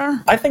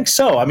Hampshire? I think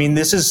so. I mean,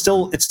 it's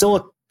still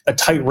a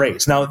tight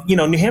race. Now,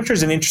 New Hampshire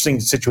is an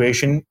interesting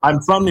situation.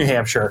 I'm from New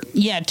Hampshire.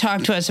 Yeah,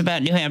 talk to us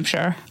about New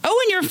Hampshire.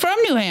 Oh, and you're from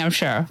New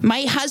Hampshire.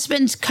 My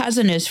husband's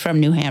cousin is from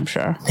New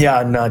Hampshire.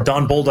 Yeah, and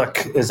Don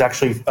Bolduc is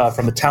actually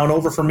from the town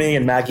over from me,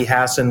 and Maggie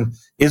Hassan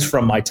is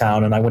from my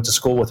town, and I went to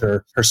school with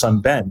her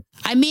son, Ben.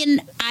 I mean,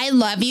 I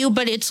love you,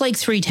 but it's like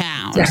 3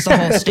 towns, the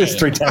whole state. It's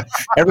 3 towns.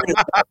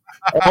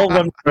 All of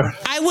them.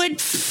 I would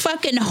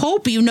fucking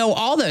hope you know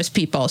all those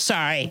people.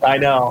 Sorry. I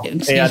know.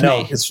 Excuse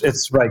me.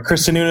 It's right.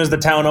 Chris Sununu's the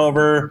town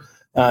over.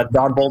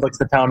 Don Bolduc's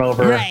the town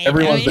over. Right.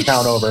 Everyone's the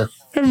town over.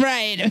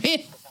 Right. I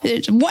mean,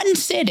 it's one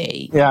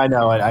city. Yeah, I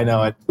know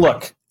it.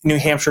 Look, New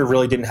Hampshire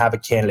really didn't have a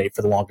candidate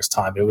for the longest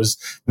time. It was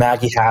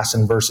Maggie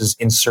Hassan versus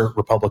insert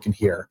Republican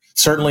here.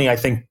 Certainly, I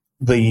think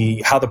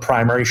how the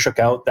primary shook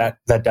out, that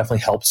definitely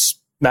helps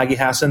Maggie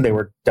Hassan. They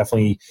were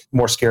definitely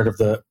more scared of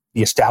the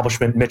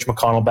establishment, Mitch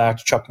McConnell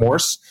backed Chuck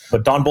Morse.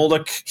 But Don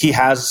Bolduc, he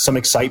has some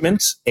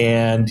excitement,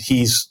 and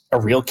he's a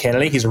real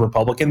candidate. He's a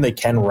Republican. They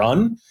can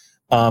run.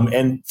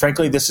 And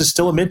frankly, this is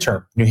still a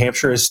midterm. New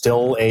Hampshire is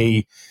still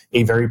a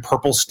very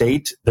purple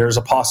state. There's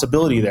a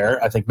possibility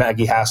there. I think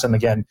Maggie Hassan,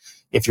 again,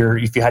 if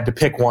you had to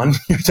pick one,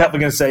 you're definitely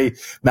going to say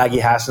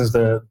Maggie Hassan's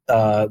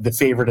the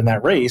favorite in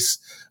that race.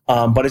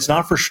 But it's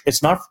not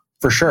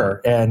for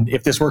sure. And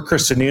if this were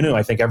Chris Sununu,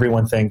 I think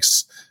everyone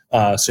thinks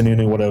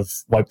Sununu would have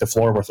wiped the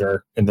floor with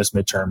her in this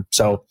midterm.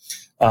 So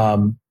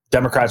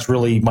Democrats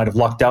really might have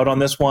lucked out on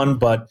this one,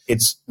 but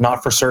it's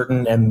not for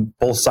certain. And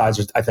both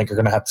sides, I think, are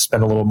going to have to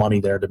spend a little money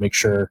there to make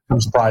sure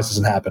some surprise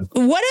doesn't happen.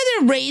 What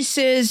other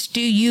races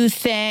do you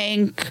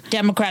think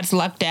Democrats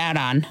lucked out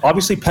on?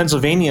 Obviously,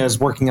 Pennsylvania is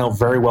working out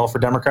very well for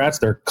Democrats.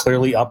 They're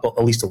clearly up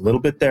at least a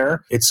little bit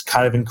there. It's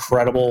kind of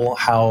incredible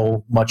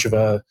how much of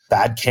a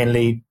bad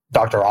candidate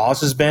Dr.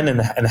 Oz has been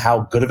and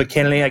how good of a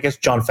candidate, I guess,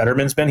 John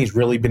Fetterman's been. He's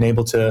really been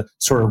able to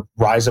sort of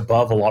rise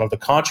above a lot of the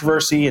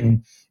controversy,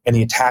 and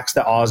the attacks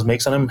that Oz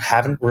makes on him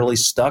haven't really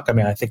stuck. I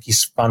mean, I think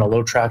he's found a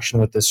little traction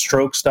with this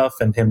stroke stuff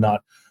and him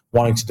not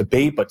wanting to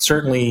debate, but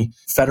certainly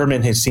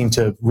Fetterman has seemed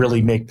to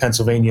really make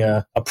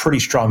Pennsylvania a pretty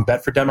strong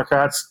bet for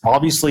Democrats.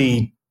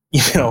 Obviously,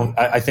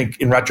 I think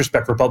in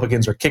retrospect,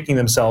 Republicans are kicking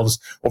themselves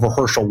over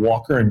Herschel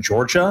Walker in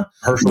Georgia.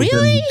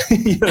 Really?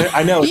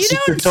 I know, it's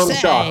a total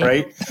shock,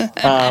 right?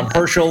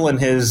 Herschel and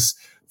his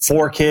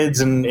 4 kids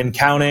and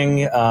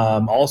counting,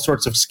 all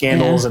sorts of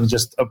scandals, and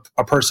just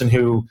a person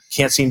who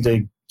can't seem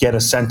to get a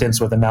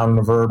sentence with a noun and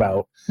a verb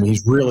out.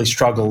 He's really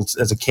struggled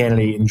as a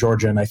candidate in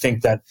Georgia, and I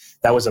think that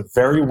was a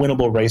very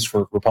winnable race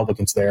for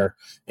Republicans there.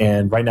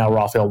 And right now,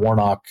 Raphael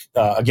Warnock,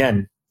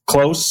 again,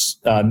 close.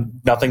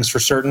 Nothing's for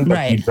certain,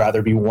 but He'd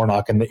rather be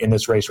Warnock in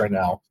this race right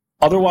now.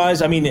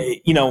 Otherwise, I mean,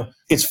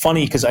 it's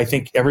funny because I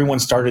think everyone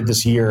started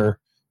this year,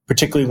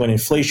 particularly when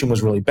inflation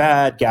was really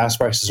bad, gas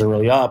prices are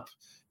really up,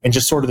 and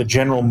just sort of the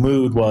general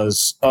mood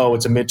was, oh,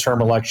 it's a midterm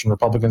election,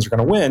 Republicans are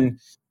going to win.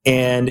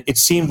 And it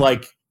seemed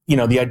like,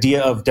 the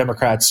idea of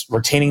Democrats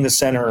retaining the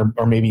Senate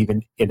or maybe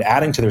even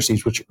adding to their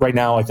seats, which right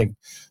now I think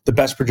the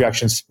best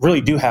projections really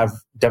do have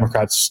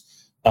Democrats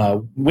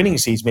winning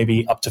seats,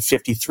 maybe up to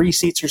 53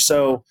 seats or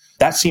so.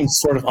 That seems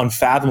sort of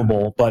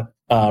unfathomable, but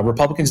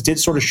Republicans did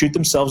sort of shoot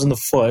themselves in the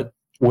foot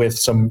with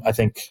some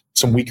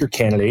weaker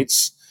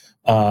candidates.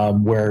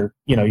 where,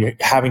 you're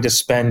having to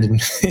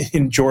spend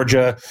in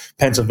Georgia,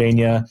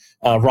 Pennsylvania,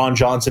 Ron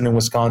Johnson in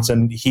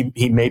Wisconsin.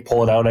 He may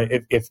pull it out.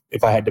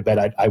 If I had to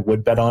bet, I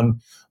would bet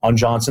on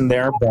Johnson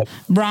there. But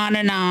Ron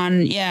and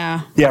on,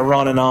 yeah. Yeah,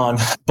 Ron and on.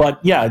 But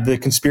yeah, the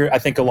conspiracy. I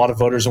think a lot of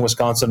voters in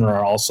Wisconsin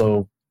are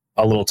also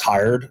a little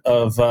tired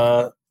of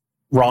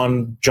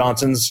Ron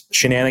Johnson's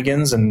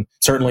shenanigans, and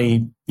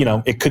certainly,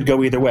 it could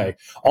go either way.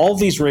 All of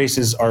these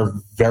races are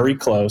very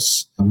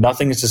close.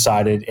 Nothing is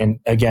decided. And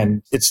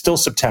again, it's still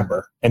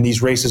September, and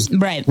these races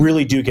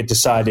really do get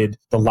decided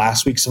the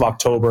last weeks of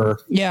October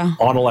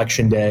on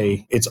election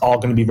day. It's all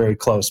going to be very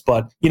close.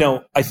 But,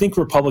 I think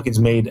Republicans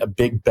made a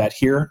big bet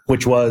here,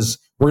 which was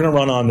we're going to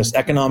run on this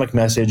economic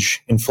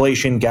message,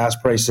 inflation, gas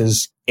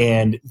prices,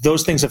 and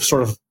those things have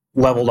sort of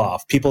leveled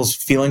off. People's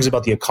feelings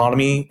about the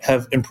economy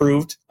have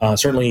improved.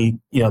 Certainly,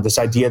 this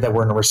idea that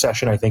we're in a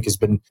recession, I think, has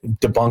been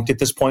debunked at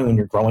this point when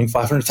you're growing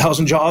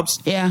 500,000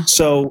 jobs. Yeah.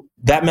 So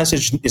that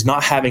message is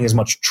not having as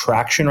much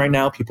traction right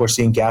now. People are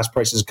seeing gas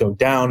prices go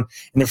down,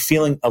 and they're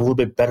feeling a little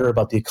bit better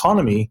about the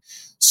economy.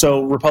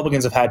 So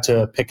Republicans have had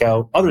to pick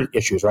out other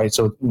issues, right?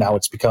 So now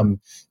it's become,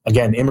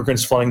 again,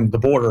 immigrants flooding the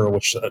border,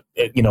 which,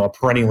 a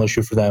perennial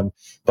issue for them,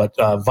 but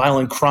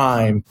violent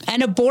crime.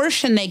 And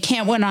abortion, they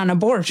can't win on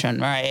abortion,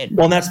 right?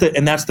 Well,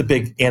 and that's the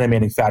big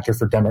animating factor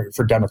for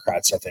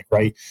Democrats, I think,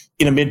 right?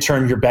 In a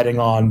midterm, you're betting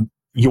on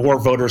your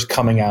voters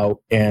coming out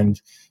and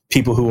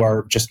people who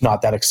are just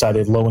not that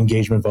excited, low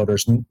engagement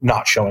voters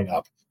not showing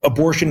up.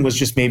 Abortion was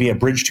just maybe a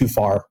bridge too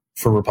far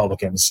for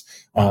Republicans,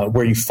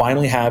 where you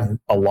finally have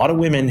a lot of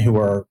women who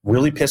are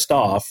really pissed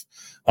off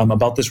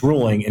about this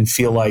ruling and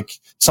feel like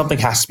something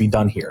has to be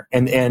done here.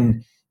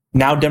 And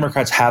now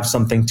Democrats have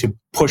something to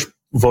push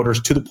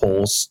voters to the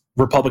polls.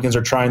 Republicans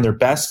are trying their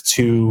best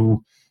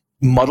to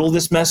muddle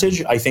this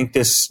message. I think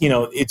this,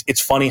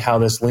 it's funny how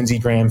this Lindsey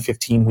Graham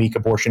 15-week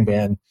abortion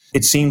ban,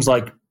 it seems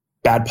like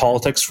bad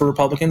politics for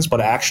Republicans,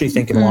 but I actually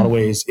think in a lot of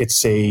ways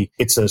it's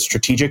a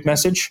strategic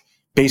message.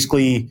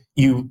 Basically,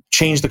 you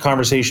change the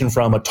conversation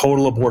from a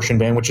total abortion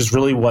ban, which is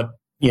really what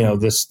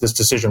this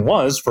decision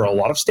was for a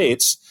lot of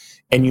states,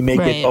 and you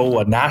make it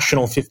a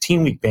national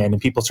 15-week ban,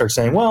 and people start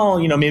saying, well,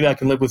 maybe I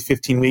can live with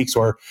 15 weeks,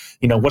 or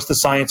what's the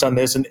science on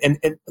this? And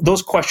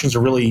those questions are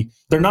really,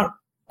 they're not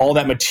all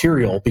that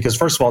material, because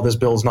first of all, this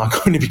bill is not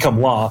going to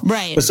become law.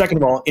 Right. But second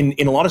of all,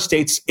 in a lot of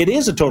states, it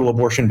is a total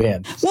abortion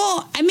ban.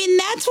 Well, I mean,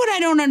 that's what I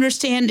don't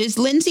understand is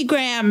Lindsey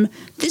Graham,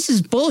 this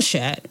is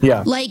bullshit.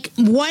 Yeah. Like,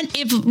 what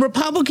if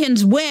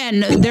Republicans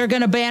win, they're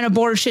going to ban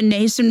abortion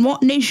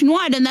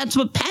nationwide, and that's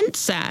what Pence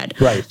said.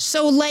 Right.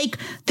 So,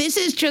 this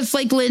is just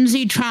like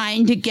Lindsey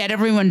trying to get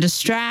everyone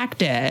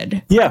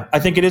distracted. Yeah, I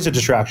think it is a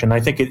distraction. I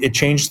think it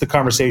changed the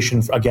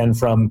conversation, again,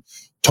 from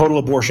total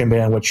abortion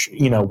ban, which,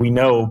 we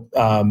know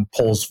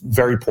polls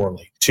very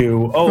poorly,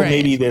 to,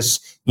 maybe this,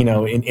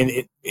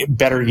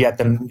 better yet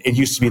than it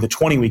used to be the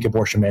 20-week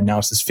abortion ban. Now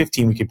it's this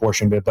 15-week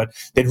abortion ban, but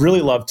they'd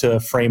really love to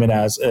frame it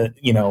as a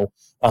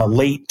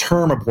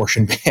late-term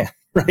abortion ban.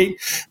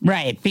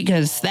 Right,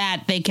 because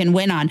that they can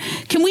win on.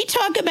 Can we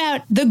talk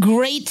about the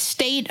great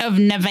state of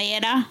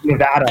Nevada?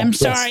 I'm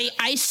sorry, yes.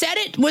 I said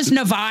it was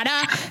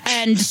Nevada,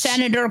 and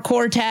Senator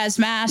Cortez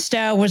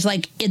Masto was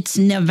like, it's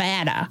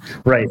Nevada.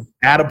 Right,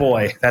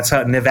 attaboy. That's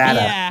how Nevada.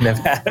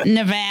 Yeah,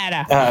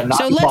 Nevada.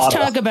 So let's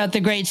talk about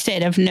the great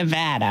state of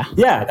Nevada.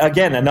 Yeah,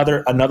 again,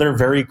 another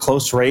very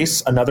close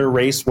race, another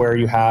race where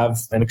you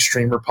have an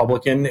extreme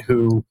Republican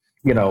who,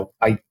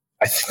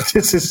 I think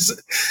this is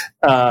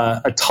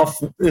a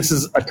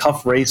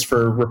tough race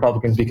for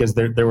Republicans, because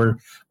there were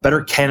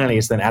better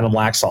candidates than Adam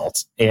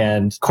Laxalt.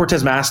 And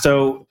Cortez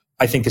Masto,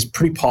 I think, is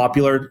pretty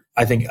popular.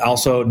 I think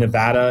also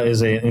Nevada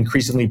is an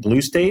increasingly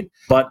blue state,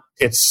 but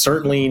it's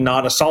certainly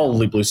not a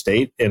solidly blue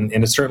state, and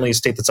it's certainly a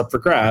state that's up for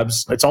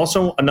grabs. It's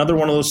also another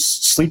one of those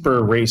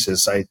sleeper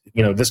races.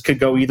 This could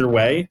go either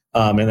way,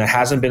 and there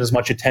hasn't been as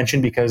much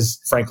attention because,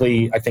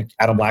 frankly, I think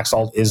Adam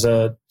Laxalt is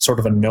a sort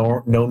of a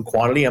known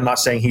quantity. I'm not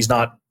saying he's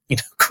not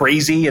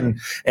crazy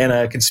and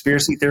a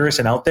conspiracy theorist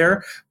and out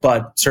there,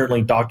 but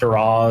certainly Dr.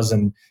 Oz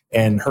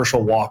and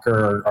Herschel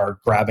Walker are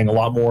grabbing a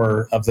lot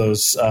more of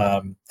those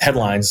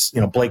headlines.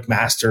 Blake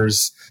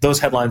Masters, those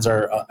headlines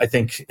are, I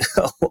think,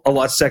 a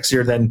lot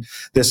sexier than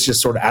this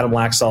just sort of Adam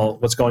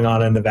Laxalt, what's going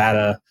on in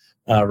Nevada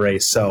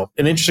race. So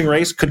an interesting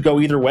race, could go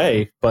either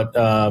way. But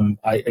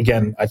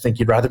I think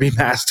you'd rather be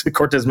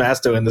Cortez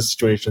Masto in this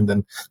situation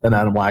than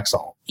Adam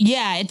Laxalt.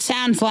 Yeah, it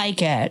sounds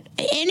like it.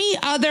 Any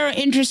other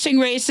interesting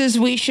races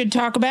we should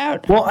talk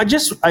about? Well,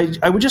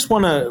 I would just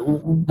want to,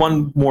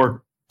 one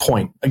more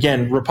point.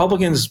 Again,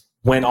 Republicans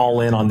went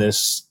all in on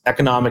this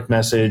economic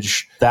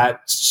message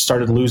that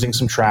started losing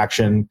some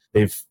traction.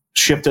 They've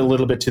shifted a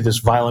little bit to this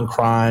violent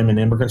crime and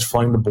immigrants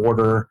flooding the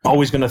border.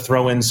 Always going to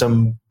throw in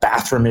some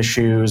bathroom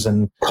issues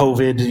and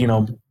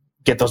COVID,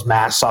 get those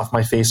masks off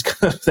my face,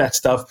 that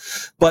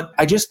stuff. But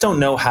I just don't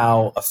know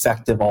how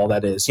effective all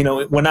that is.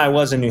 When I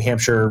was in New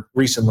Hampshire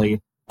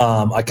recently,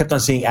 I kept on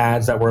seeing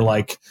ads that were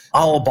like,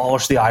 I'll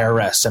abolish the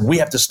IRS and we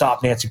have to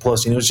stop Nancy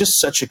Pelosi. And it was just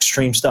such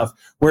extreme stuff.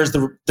 Whereas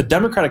the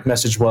Democratic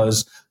message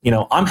was,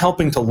 I'm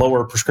helping to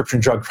lower prescription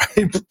drug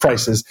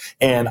prices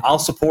and I'll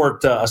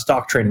support a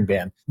stock trading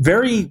ban.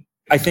 Very,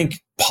 I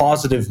think,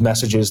 positive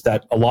messages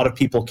that a lot of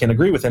people can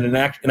agree with. And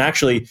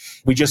actually,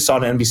 we just saw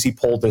an NBC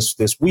poll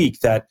this week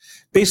that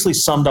basically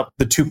summed up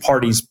the two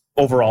parties'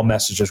 overall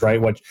messages,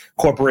 right? What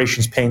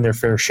corporations paying their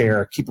fair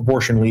share, keep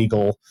abortion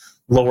legal,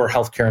 lower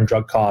healthcare and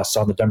drug costs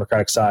on the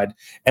Democratic side.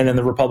 And then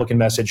the Republican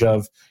message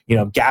of,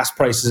 gas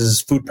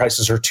prices, food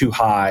prices are too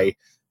high.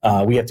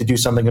 We have to do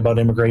something about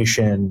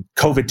immigration.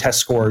 COVID test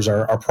scores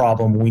are a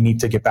problem. We need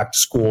to get back to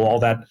school, all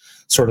that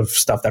sort of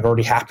stuff that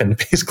already happened,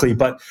 basically.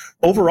 But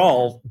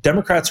overall,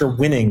 Democrats are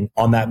winning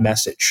on that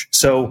message.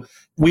 So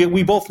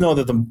we both know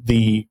that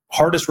the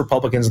hardest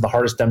Republicans and the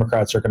hardest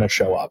Democrats are going to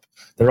show up.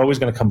 They're always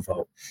going to come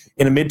vote.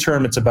 In a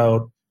midterm, it's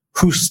about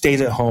who stays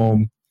at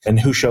home and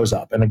who shows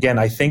up. And again,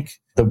 I think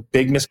the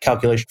big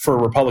miscalculation for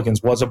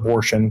Republicans was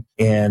abortion.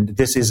 And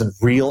this is a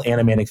real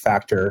animating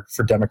factor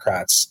for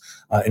Democrats.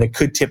 And it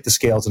could tip the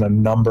scales in a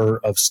number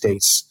of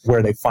states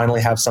where they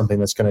finally have something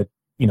that's going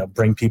to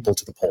bring people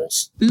to the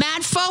polls.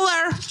 Matt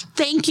Fuller,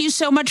 thank you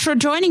so much for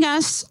joining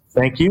us.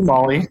 Thank you,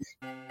 Molly.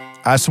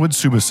 Asawin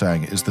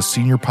Suebasang is the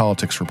senior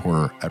politics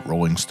reporter at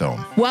Rolling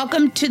Stone.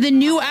 Welcome to the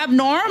new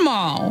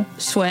abnormal,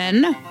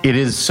 Swin. It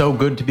is so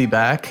good to be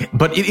back,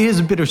 but it is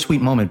a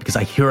bittersweet moment because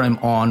I hear I'm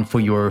on for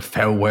your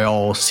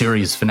farewell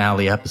series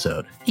finale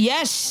episode.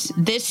 Yes,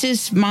 this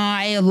is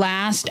my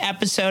last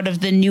episode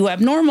of the new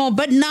abnormal,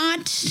 but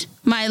not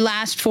my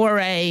last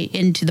foray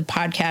into the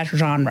podcast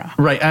genre.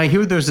 Right. I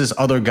hear there's this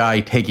other guy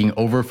taking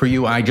over for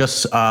you. I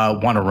just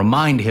want to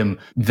remind him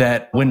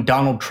that when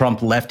Donald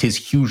Trump left his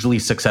hugely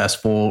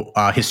successful,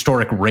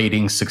 historic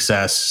ratings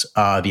success,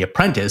 The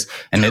Apprentice,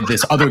 and that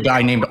this other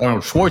guy named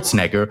Arnold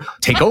Schwarzenegger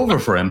take over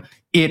for him,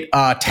 it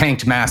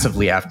tanked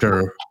massively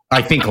after,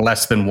 I think,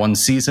 less than one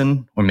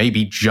season, or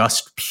maybe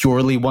just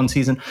purely one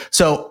season.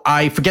 So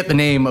I forget the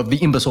name of the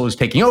imbecile who's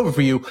taking over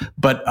for you,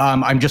 but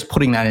I'm just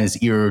putting that in his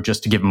ear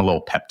just to give him a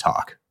little pep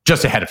talk,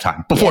 just ahead of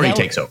time, before he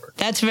takes over.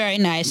 That's very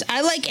nice.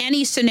 I like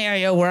any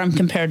scenario where I'm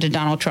compared to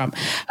Donald Trump.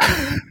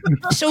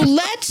 So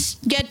let's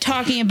get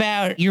talking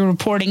about your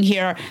reporting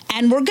here.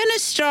 And we're going to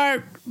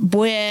start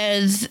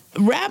with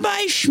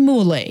Rabbi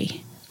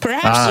Shmuley.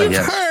 Perhaps you've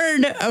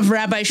heard of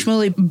Rabbi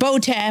Shmuley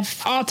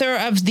Botev, author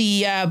of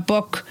the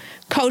book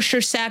Kosher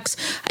Sex.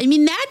 I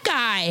mean, that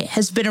guy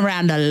has been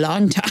around a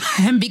long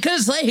time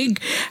because,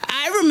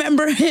 I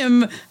remember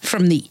him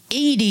from the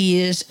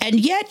 80s, and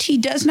yet he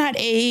does not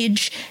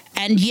age,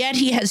 and yet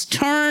he has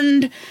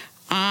turned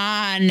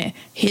on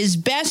his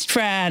best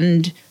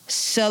friend,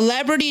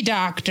 celebrity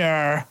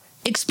doctor.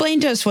 Explain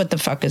to us what the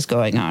fuck is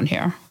going on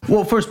here.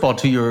 Well, first of all,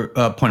 to your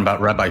point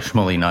about Rabbi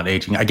Shmuley not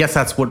aging, I guess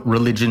that's what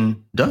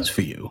religion does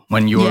for you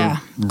when you're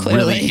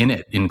really in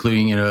it,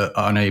 including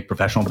on a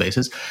professional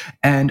basis.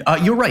 And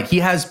you're right. He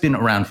has been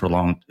around for a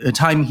long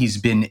time. He's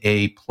been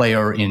a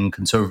player in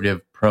conservative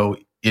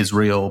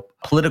pro-Israel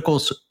political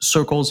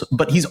circles,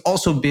 but he's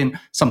also been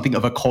something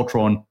of a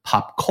cultural and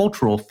pop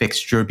cultural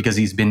fixture because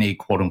he's been a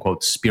quote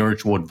unquote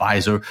spiritual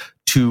advisor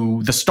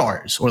to the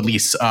stars, or at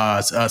least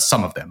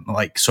some of them,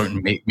 like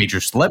certain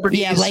major celebrities.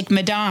 Yeah, like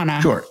Madonna.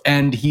 Sure.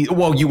 And you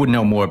would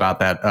know more about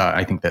that,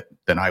 I think,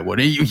 than I would.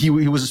 He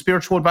was a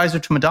spiritual advisor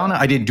to Madonna.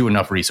 I didn't do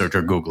enough research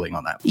or Googling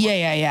on that.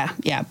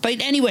 Yeah.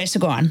 But anyway, so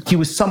go on. He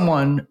was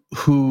someone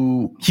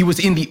he was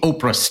in the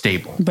Oprah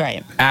stable.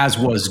 Right. As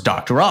was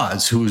Dr.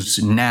 Oz,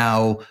 who's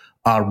now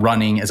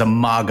running as a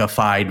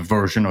MAGA-fied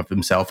version of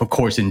himself, of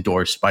course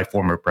endorsed by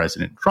former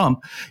President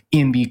Trump,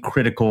 in the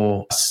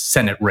critical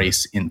Senate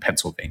race in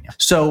Pennsylvania.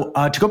 So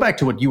to go back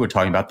to what you were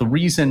talking about, the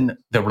reason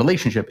the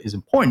relationship is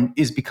important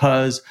is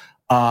because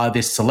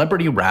this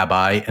celebrity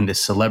rabbi and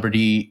this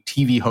celebrity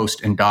TV host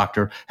and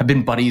doctor have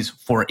been buddies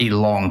for a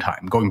long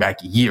time, going back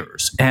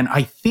years. And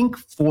I think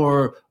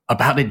for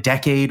about a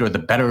decade, or the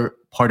better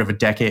part of a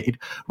decade,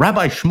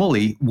 Rabbi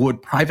Shmuley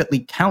would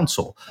privately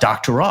counsel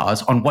Dr.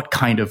 Oz on what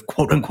kind of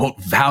quote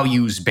unquote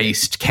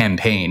values-based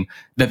campaign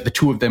that the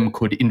two of them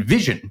could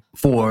envision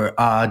for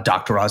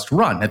Dr. Oz to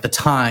run. At the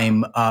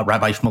time,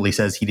 Rabbi Shmuley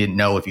says he didn't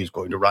know if he was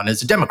going to run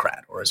as a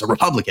Democrat or as a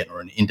Republican or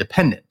an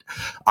independent.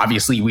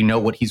 Obviously, we know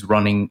what he's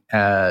running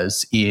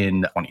as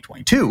in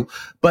 2022,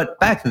 but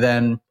back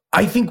then,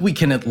 I think we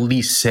can at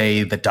least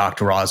say that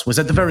Dr. Oz was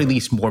at the very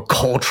least more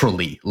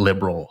culturally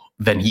liberal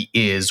than he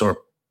is or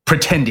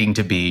pretending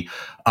to be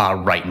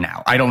right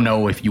now. I don't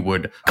know if you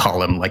would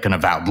call him like an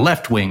avowed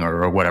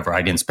left-winger or whatever.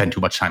 I didn't spend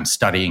too much time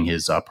studying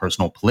his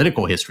personal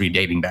political history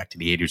dating back to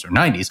the 80s or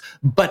 90s,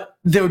 but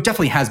there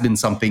definitely has been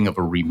something of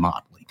a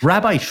remodeling.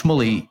 Rabbi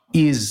Shmuley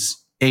is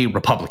a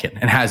Republican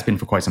and has been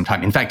for quite some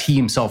time. In fact, he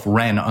himself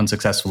ran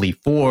unsuccessfully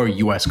for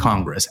U.S.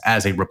 Congress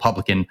as a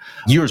Republican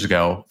years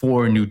ago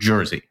for New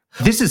Jersey.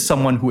 This is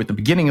someone who, at the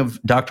beginning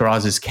of Dr.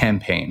 Oz's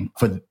campaign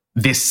for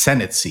this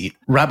Senate seat,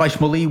 Rabbi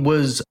Shmuley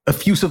was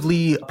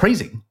effusively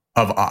praising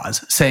of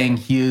Oz, saying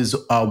he is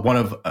one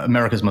of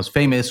America's most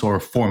famous or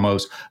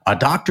foremost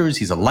doctors.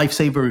 He's a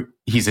lifesaver.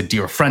 He's a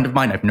dear friend of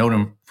mine. I've known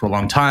him for a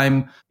long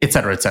time, et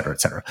cetera, et cetera,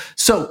 et cetera.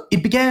 So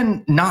it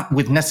began not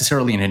with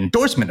necessarily an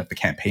endorsement of the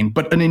campaign,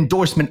 but an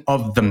endorsement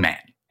of the man.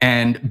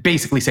 And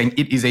basically saying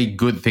it is a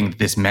good thing that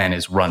this man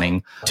is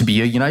running to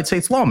be a United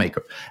States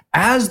lawmaker.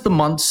 As the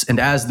months and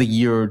as the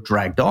year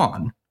dragged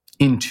on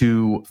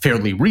into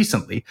fairly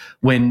recently,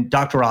 when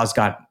Dr. Oz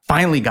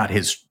finally got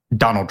his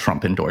Donald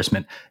Trump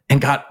endorsement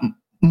and got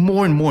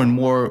more and more and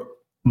more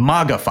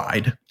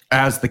MAGA-fied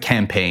as the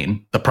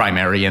campaign, the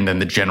primary, and then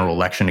the general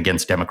election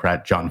against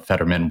Democrat John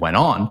Fetterman went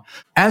on.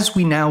 As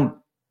we now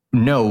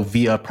know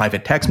via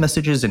private text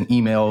messages and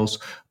emails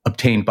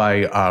obtained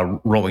by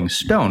Rolling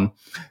Stone,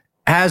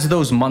 as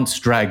those months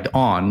dragged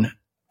on,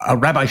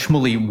 Rabbi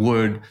Shmuley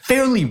would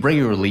fairly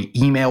regularly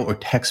email or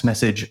text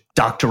message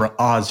Dr.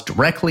 Oz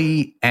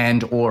directly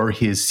and or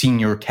his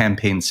senior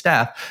campaign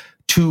staff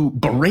to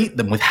berate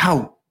them with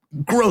how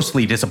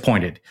grossly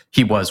disappointed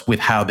he was with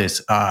how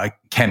this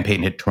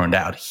campaign had turned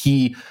out.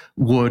 He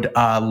would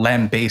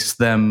lambaste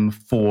them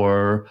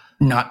for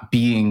not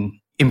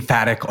being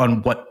emphatic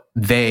on what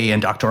they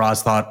and Dr.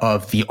 Oz thought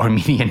of the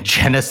Armenian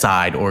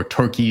genocide or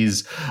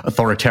Turkey's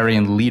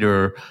authoritarian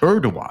leader,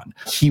 Erdogan.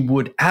 He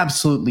would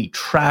absolutely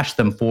trash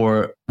them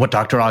for what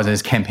Dr. Oz and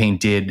his campaign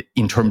did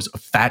in terms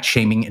of fat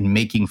shaming and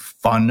making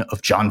fun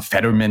of John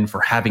Fetterman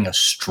for having a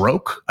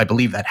stroke. I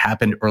believe that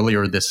happened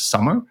earlier this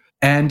summer.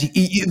 And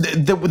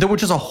there were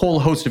just a whole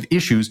host of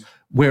issues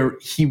where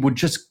he would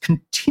just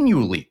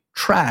continually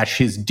trash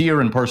his dear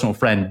and personal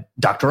friend,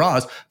 Dr.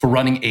 Oz, for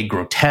running a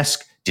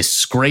grotesque,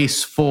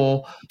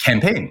 disgraceful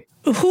campaign.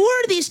 Who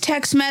are these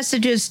text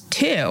messages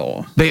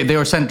to? They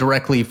are sent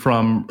directly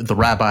from the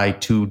rabbi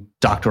to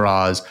Dr.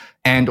 Oz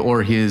and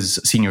or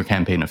his senior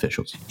campaign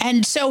officials.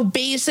 And so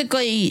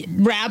basically,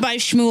 Rabbi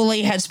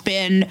Shmuley has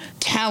been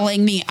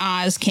telling the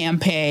Oz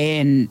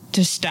campaign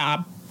to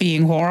stop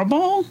being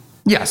horrible?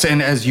 Yes,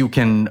 and as you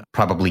can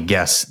probably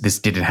guess, this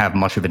didn't have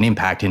much of an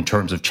impact in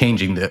terms of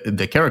changing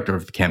the character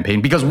of the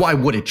campaign, because why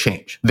would it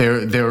change?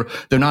 They're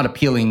not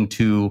appealing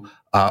to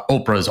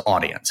Oprah's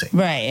audience.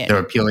 Right. They're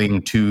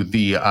appealing to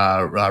the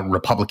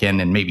Republican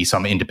and maybe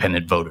some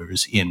independent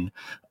voters in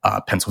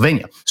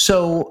Pennsylvania.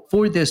 So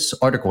for this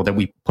article that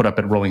we put up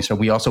at Rolling Stone,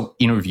 we also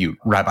interviewed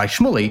Rabbi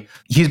Shmuley.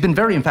 He's been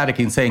very emphatic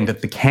in saying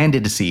that the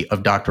candidacy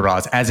of Dr.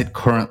 Oz, as it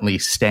currently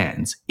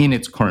stands in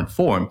its current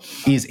form,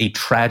 is a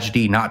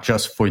tragedy not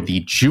just for the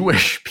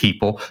Jewish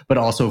people, but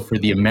also for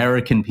the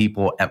American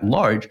people at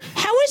large.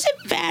 How is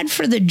it bad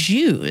for the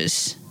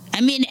Jews? I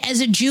mean,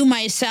 as a Jew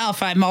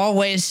myself, I'm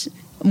always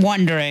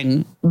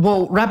wondering.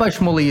 Well, Rabbi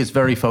Shmuley is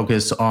very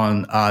focused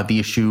on the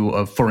issue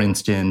of, for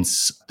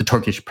instance, the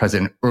Turkish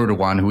President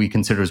Erdogan, who he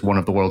considers one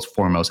of the world's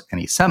foremost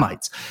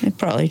anti-Semites. It's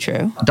probably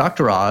true.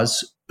 Dr.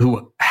 Oz,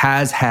 who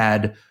has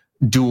had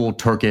dual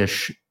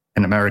Turkish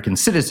and American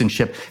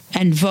citizenship.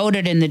 And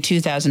voted in the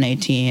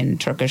 2018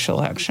 Turkish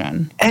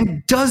election.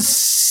 And does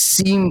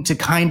seem to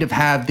kind of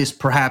have this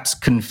perhaps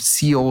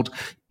concealed,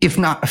 if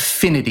not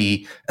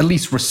affinity, at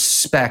least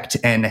respect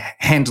and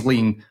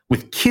handling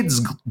with kids'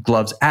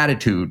 gloves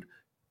attitude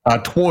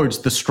towards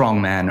the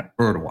strongman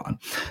Erdogan.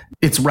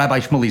 It's Rabbi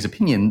Shmuley's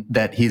opinion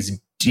that his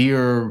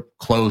dear,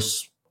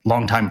 close,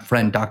 longtime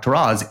friend, Dr.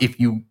 Oz, if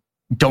you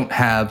don't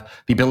have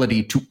the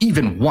ability to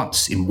even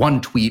once in one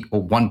tweet or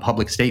one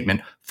public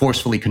statement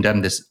forcefully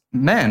condemn this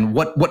man,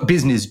 what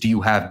business do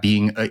you have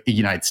being a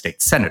United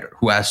States senator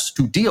who has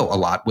to deal a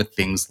lot with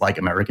things like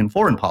American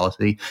foreign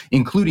policy,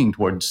 including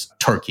towards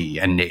Turkey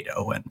and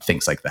NATO and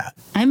things like that?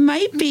 I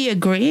might be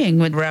agreeing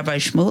with Rabbi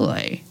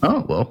Shmuley.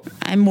 Oh, well.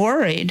 I'm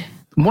worried.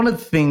 One of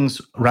the things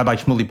Rabbi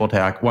Shmuley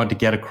Boteach wanted to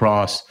get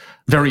across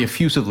very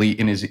effusively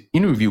in his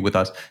interview with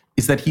us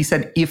is that he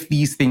said if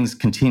these things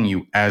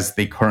continue as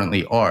they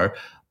currently are,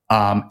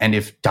 and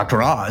if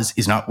Dr. Oz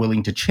is not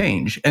willing to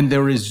change, and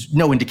there is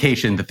no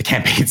indication that the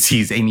campaign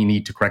sees any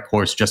need to correct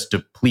course just to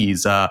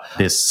please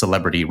this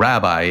celebrity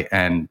rabbi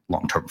and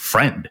long-term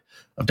friend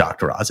of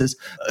Dr. Oz's,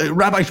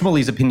 Rabbi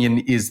Shmuley's opinion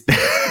is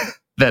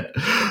that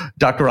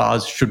Dr.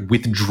 Oz should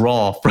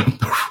withdraw from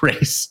the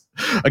race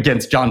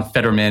against John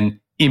Fetterman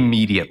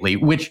immediately,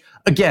 which,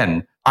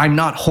 again, I'm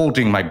not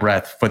holding my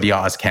breath for the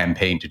Oz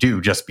campaign to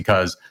do just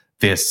because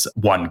this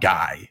one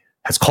guy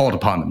has called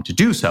upon them to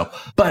do so.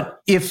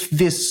 But if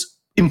this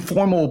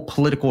informal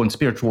political and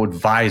spiritual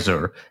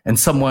advisor and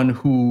someone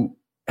who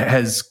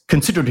has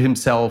considered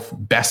himself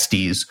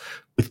besties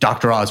with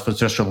Dr. Oz for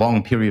such a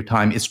long period of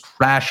time is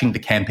trashing the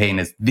campaign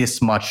as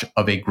this much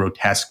of a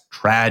grotesque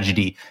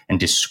tragedy and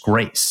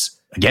disgrace,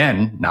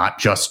 again, not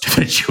just to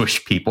the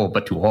Jewish people,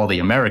 but to all the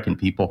American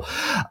people,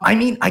 I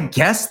mean, I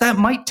guess that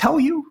might tell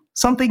you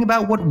something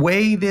about what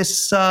way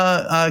this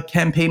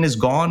campaign has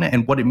gone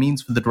and what it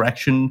means for the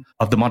direction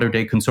of the modern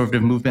day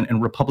conservative movement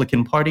and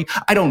Republican Party.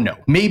 I don't know.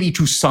 Maybe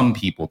to some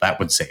people that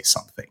would say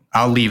something.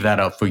 I'll leave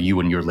that up for you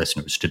and your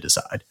listeners to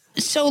decide.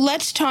 So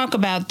let's talk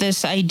about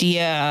this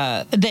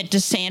idea that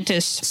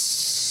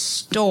DeSantis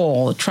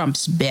stole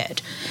Trump's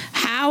bid.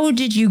 How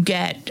did you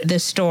get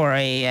this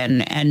story,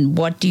 and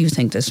what do you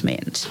think this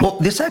means? Well,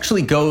 this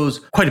actually goes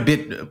quite a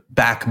bit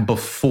back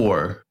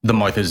before the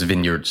Martha's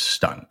Vineyard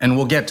stunt, and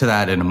we'll get to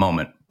that in a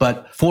moment.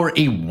 But for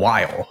a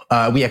while,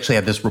 we actually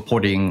had this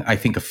reporting, I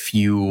think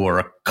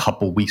a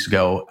couple weeks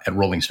ago at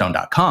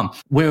rollingstone.com,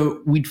 where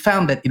we'd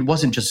found that it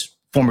wasn't just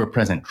former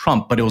President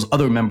Trump, but it was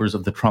other members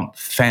of the Trump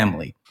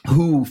family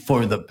who,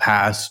 for the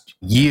past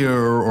year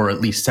or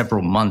at least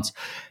several months,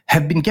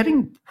 have been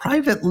getting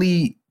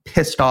privately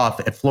pissed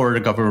off at Florida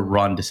Governor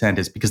Ron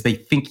DeSantis because they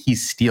think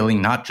he's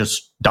stealing not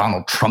just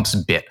Donald Trump's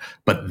bit,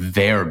 but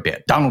their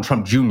bit. Donald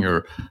Trump Jr.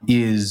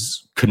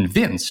 is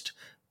convinced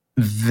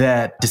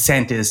that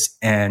DeSantis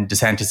and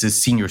DeSantis'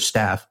 senior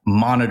staff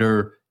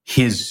monitor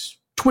his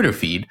Twitter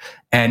feed.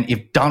 And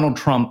if Donald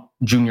Trump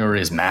Jr.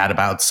 is mad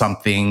about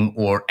something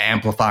or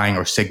amplifying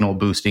or signal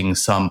boosting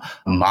some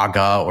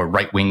MAGA or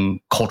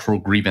right-wing cultural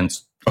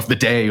grievance of the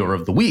day or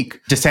of the week,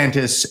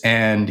 DeSantis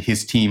and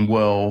his team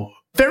will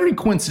very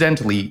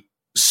coincidentally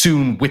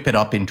soon whip it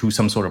up into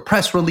some sort of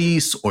press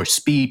release or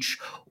speech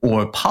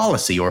or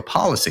policy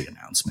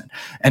announcement.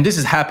 And this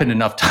has happened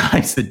enough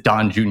times that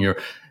Don Jr.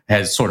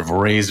 has sort of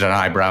raised an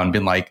eyebrow and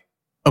been like,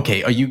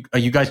 okay, are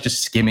you guys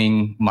just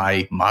skimming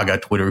my MAGA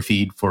Twitter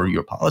feed for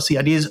your policy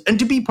ideas? And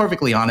to be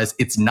perfectly honest,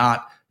 it's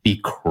not the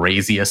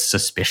craziest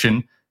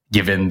suspicion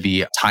given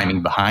the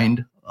timing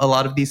behind a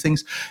lot of these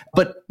things.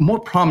 But more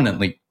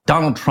prominently,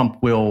 Donald Trump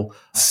will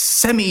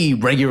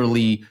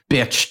semi-regularly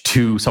bitch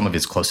to some of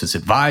his closest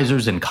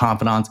advisors and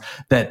confidants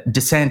that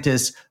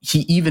DeSantis, he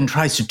even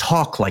tries to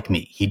talk like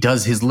me. He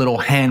does his little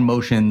hand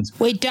motions.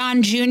 Wait,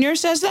 Don Jr.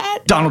 says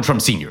that? Donald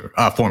Trump Sr.,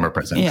 former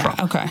President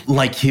Trump. Okay.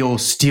 Like he'll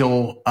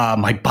steal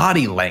my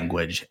body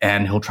language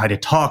and he'll try to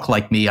talk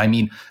like me. I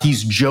mean,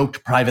 he's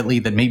joked privately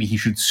that maybe he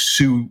should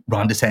sue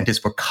Ron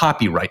DeSantis for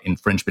copyright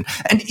infringement.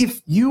 And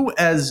if you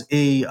as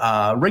a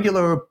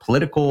regular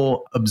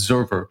political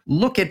observer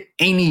look at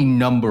any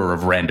number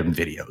of random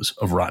videos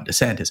of Ron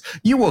DeSantis,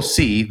 you will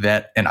see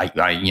that, and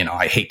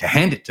I hate to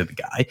hand it to the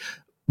guy,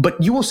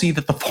 but you will see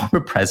that the former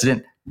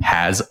president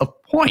has a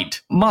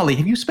point. Molly,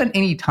 have you spent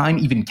any time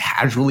even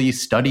casually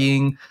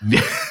studying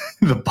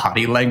the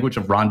body language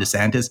of Ron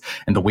DeSantis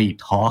and the way he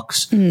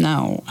talks?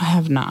 No, I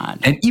have not.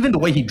 And even the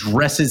way he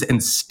dresses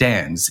and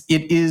stands,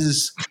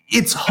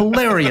 it's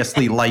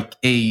hilariously like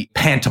a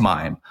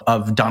pantomime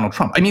of Donald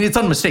Trump. I mean, it's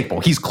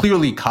unmistakable. He's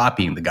clearly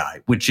copying the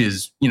guy, which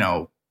is,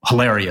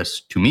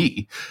 hilarious to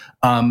me.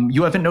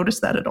 You haven't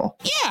noticed that at all?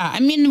 Yeah, I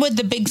mean, with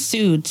the big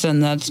suits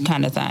and that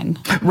kind of thing.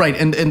 Right,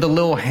 and the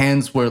little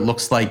hands where it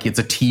looks like it's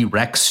a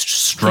T-Rex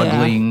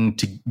struggling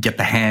to get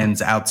the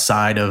hands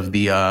outside of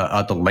the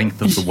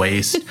length of the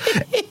waist.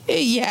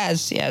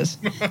 Yes.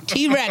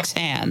 T-Rex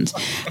hands.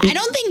 I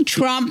don't think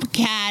Trump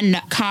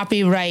can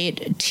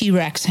copyright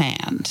T-Rex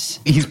hands.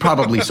 He's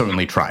probably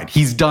certainly tried.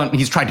 He's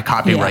tried to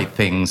copyright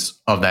things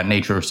of that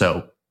nature,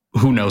 so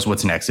who knows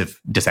what's next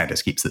if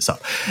DeSantis keeps this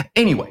up.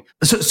 Anyway,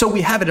 so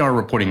we have in our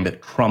reporting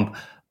that Trump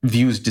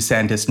views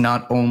DeSantis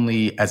not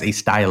only as a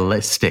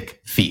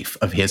stylistic thief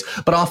of his,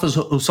 but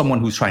also someone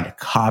who's trying to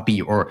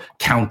copy or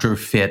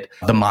counterfeit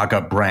the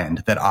MAGA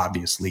brand that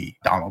obviously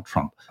Donald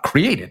Trump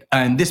created.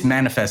 And this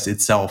manifests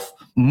itself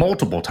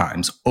multiple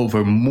times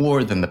over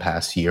more than the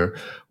past year,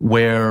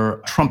 where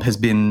Trump has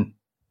been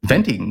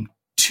venting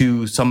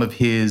to some of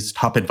his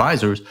top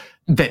advisors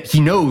that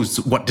he knows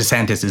what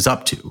DeSantis is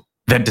up to,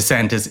 that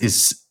DeSantis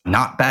is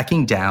not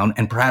backing down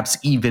and perhaps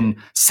even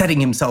setting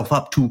himself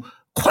up to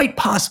quite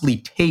possibly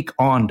take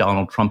on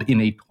Donald Trump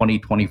in a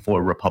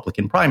 2024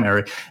 Republican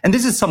primary. And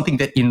this is something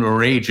that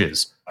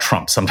enrages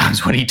Trump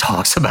sometimes when he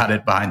talks about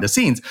it behind the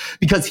scenes,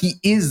 because he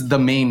is the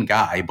main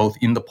guy, both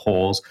in the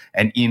polls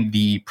and in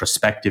the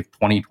prospective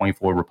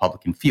 2024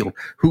 Republican field,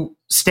 who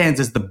stands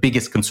as the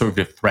biggest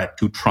conservative threat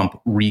to Trump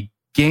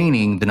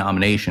regaining the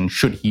nomination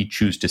should he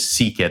choose to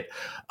seek it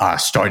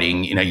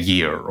starting in a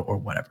year or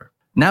whatever.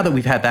 Now that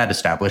we've had that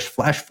established,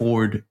 flash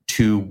forward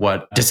to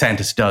what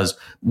DeSantis does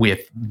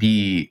with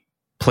the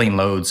plane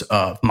loads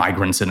of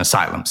migrants and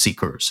asylum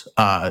seekers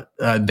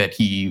that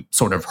he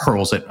sort of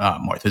hurls at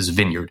Martha's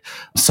Vineyard.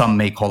 Some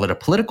may call it a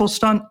political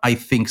stunt. I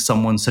think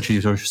someone such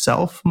as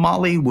yourself,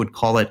 Molly, would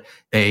call it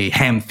a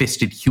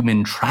ham-fisted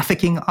human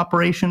trafficking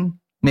operation,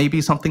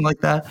 maybe something like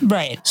that.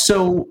 Right.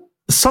 So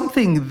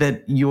something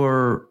that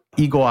your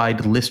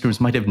eagle-eyed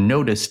listeners might have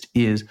noticed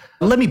is,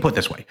 let me put it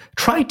this way,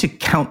 try to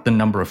count the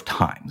number of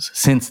times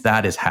since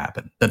that has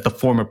happened that the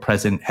former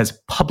president has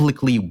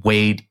publicly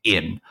weighed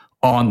in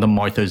on the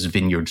Martha's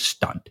Vineyard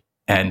stunt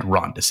and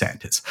Ron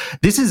DeSantis.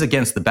 This is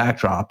against the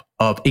backdrop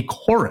of a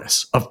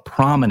chorus of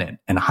prominent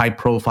and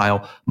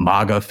high-profile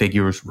MAGA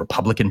figures,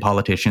 Republican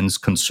politicians,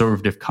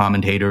 conservative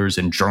commentators,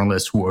 and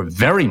journalists who are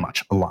very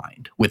much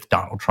aligned with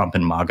Donald Trump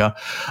and MAGA,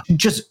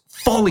 just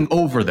falling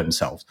over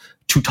themselves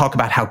to talk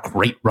about how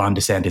great Ron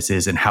DeSantis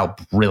is and how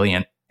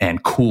brilliant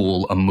and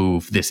cool a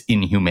move this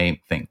inhumane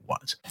thing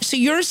was. So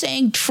you're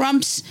saying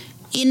Trump's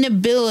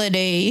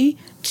inability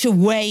to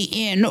weigh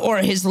in, or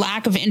his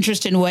lack of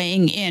interest in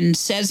weighing in,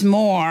 says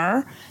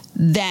more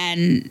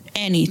than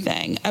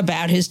anything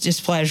about his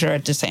displeasure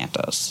at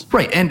DeSantis.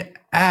 Right. And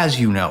as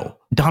you know,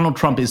 Donald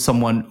Trump is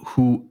someone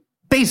who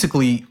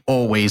basically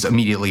always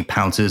immediately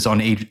pounces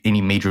on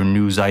any major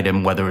news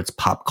item, whether it's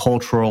pop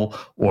cultural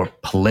or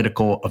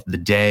political of the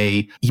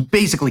day. He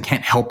basically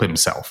can't help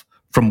himself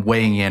from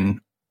weighing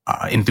in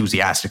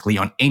enthusiastically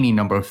on any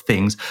number of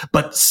things.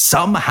 But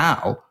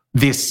somehow,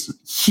 this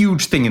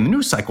huge thing in the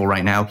news cycle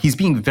right now, he's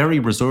being very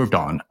reserved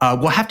on.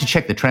 We'll have to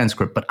check the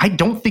transcript, but I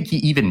don't think he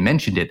even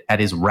mentioned it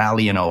at his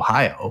rally in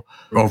Ohio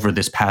over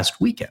this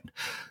past weekend.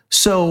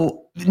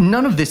 So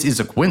none of this is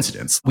a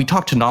coincidence. We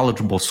talked to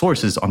knowledgeable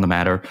sources on the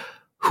matter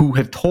who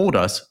have told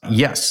us,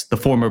 yes, the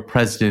former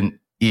president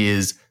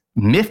is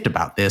miffed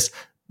about this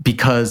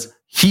because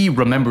he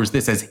remembers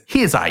this as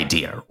his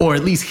idea, or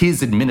at least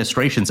his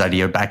administration's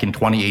idea back in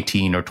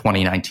 2018 or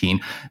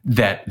 2019,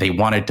 that they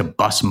wanted to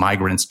bus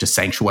migrants to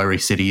sanctuary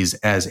cities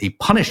as a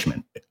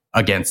punishment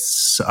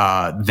against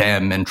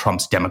them and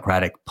Trump's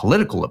Democratic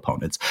political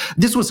opponents.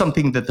 This was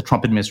something that the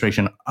Trump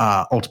administration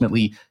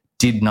ultimately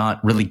did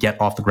not really get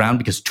off the ground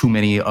because too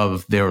many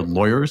of their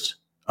lawyers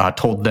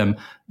told them,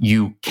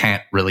 you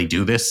can't really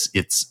do this,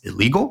 it's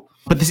illegal.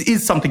 But this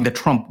is something that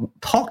Trump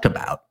talked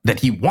about that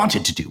he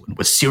wanted to do and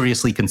was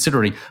seriously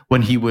considering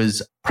when he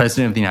was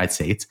president of the United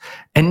States.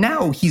 And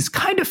now he's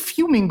kind of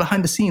fuming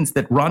behind the scenes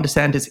that Ron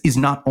DeSantis is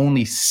not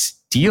only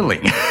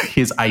stealing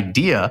his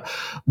idea,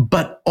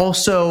 but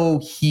also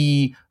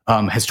he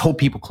has told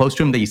people close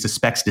to him that he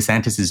suspects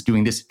DeSantis is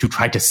doing this to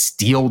try to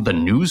steal the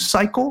news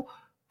cycle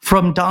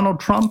from Donald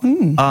Trump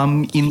in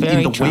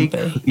the wake,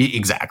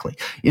 exactly,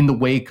 in the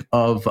wake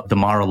of the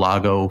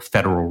Mar-a-Lago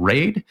federal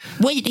raid.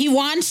 Wait, he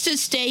wants to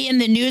stay in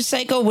the news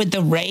cycle with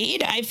the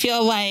raid? I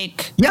feel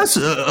like... Yes,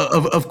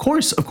 of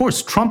course.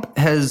 Trump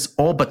has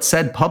all but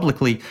said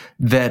publicly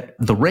that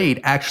the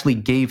raid actually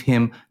gave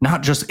him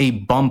not just a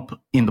bump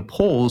in the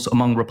polls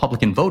among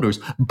Republican voters,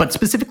 but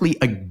specifically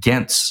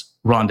against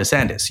Ron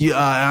DeSantis.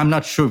 I'm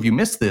not sure if you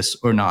missed this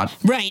or not.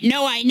 Right.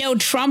 No, I know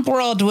Trump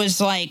world was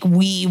like,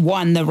 we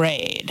won the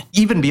raid.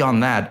 Even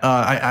beyond that,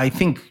 I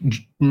think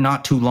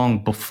not too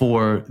long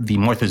before the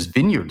Martha's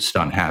Vineyard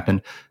stunt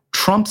happened,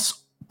 Trump's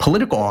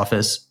political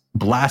office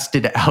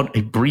blasted out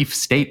a brief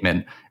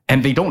statement,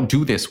 and they don't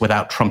do this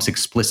without Trump's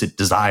explicit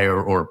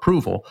desire or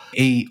approval,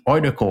 an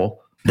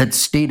article that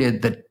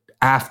stated that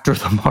after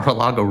the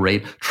Mar-a-Lago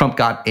raid, Trump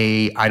got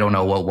I don't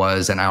know what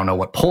was, and I don't know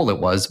what poll it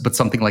was, but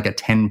something like a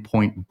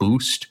 10-point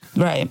boost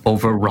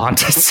over Ron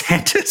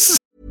DeSantis.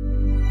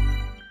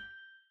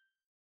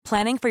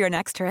 Planning for your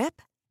next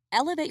trip?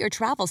 Elevate your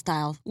travel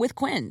style with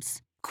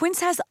Quince.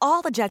 Quince has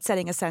all the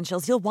jet-setting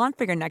essentials you'll want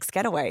for your next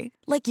getaway,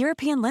 like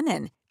European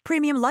linen,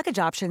 premium luggage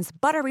options,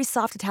 buttery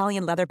soft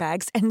Italian leather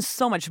bags, and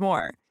so much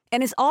more.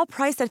 And is all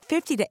priced at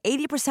 50 to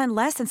 80%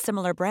 less than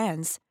similar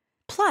brands.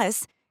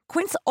 Plus,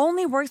 Quince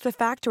only works with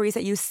factories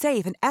that use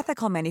safe and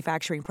ethical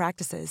manufacturing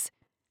practices.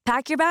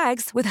 Pack your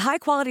bags with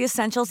high-quality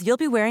essentials you'll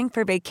be wearing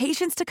for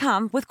vacations to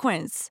come with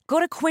Quince.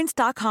 Go to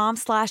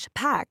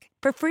quince.com/pack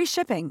for free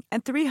shipping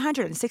and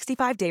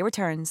 365-day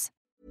returns.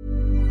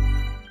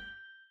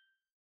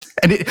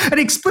 And it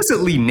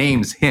explicitly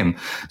names him.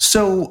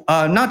 So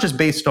not just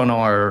based on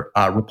our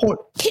report.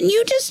 Can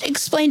you just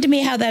explain to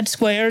me how that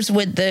squares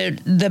with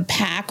the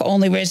PAC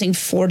only raising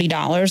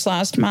 $40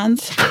 last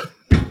month?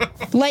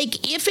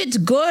 Like, if it's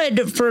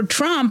good for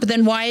Trump,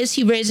 then why is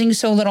he raising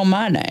so little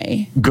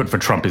money? Good for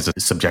Trump is a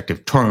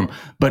subjective term,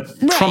 but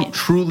Trump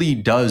truly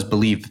does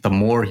believe that the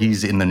more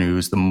he's in the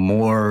news, the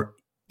more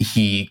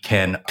he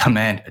can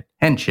command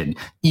attention,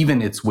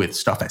 even it's with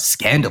stuff as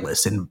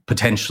scandalous and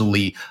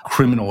potentially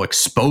criminal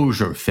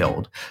exposure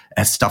filled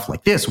as stuff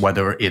like this,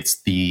 whether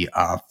it's the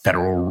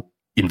federal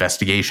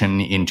investigation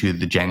into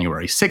the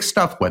January 6th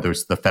stuff, whether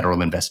it's the federal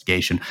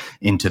investigation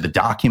into the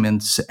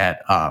documents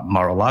at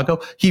Mar-a-Lago.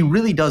 He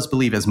really does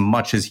believe as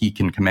much as he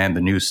can command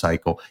the news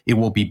cycle, it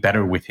will be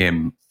better with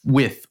him,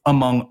 with,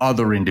 among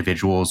other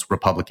individuals,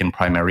 Republican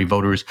primary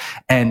voters.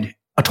 And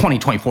a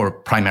 2024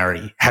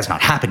 primary has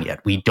not happened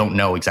yet. We don't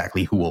know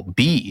exactly who will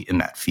be in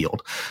that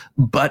field.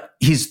 But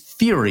his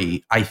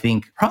theory, I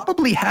think,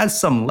 probably has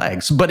some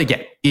legs. But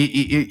again,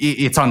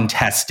 it's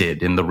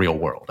untested in the real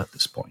world at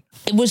this point.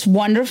 It was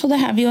wonderful to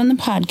have you on the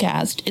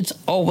podcast. It's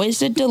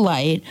always a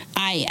delight.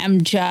 I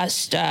am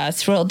just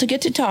thrilled to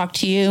get to talk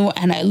to you,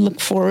 and I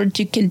look forward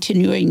to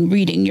continuing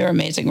reading your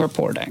amazing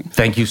reporting.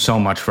 Thank you so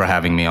much for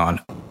having me on.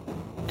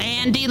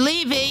 Andy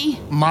Levy.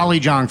 Molly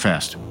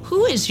Jong-Fast.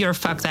 Who is your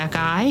fuck that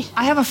guy?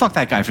 I have a fuck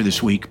that guy for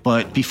this week,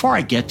 but before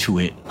I get to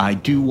it, I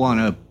do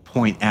want to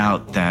point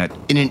out that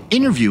in an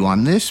interview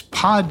on this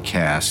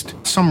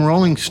podcast, some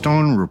Rolling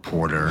Stone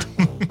reporter,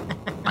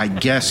 I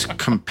guess,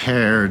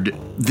 compared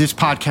this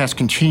podcast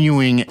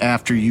continuing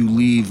after you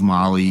leave,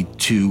 Molly,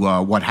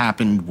 to what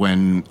happened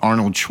when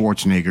Arnold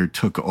Schwarzenegger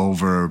took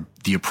over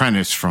The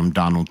Apprentice from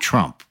Donald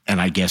Trump.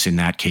 And I guess in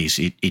that case,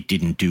 it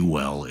didn't do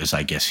well, is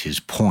I guess his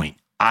point.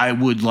 I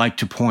would like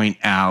to point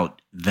out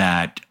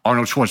that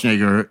Arnold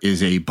Schwarzenegger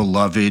is a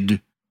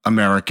beloved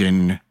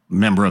American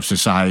member of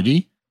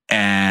society,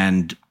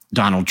 and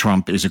Donald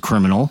Trump is a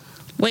criminal.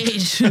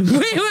 Wait.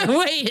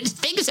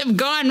 Things have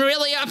gone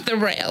really off the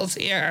rails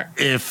here.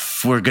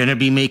 If we're going to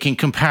be making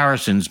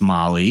comparisons,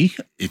 Molly,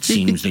 it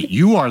seems that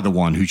you are the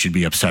one who should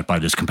be upset by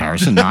this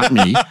comparison, not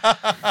me.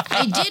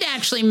 I did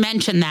actually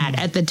mention that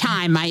at the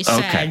time. I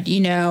said,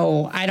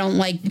 I don't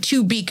like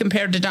to be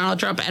compared to Donald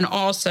Trump. And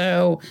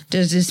also,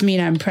 does this mean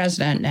I'm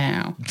president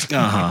now?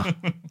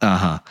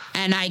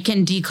 And I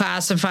can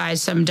declassify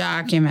some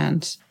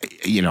documents.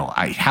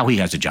 How he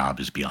has a job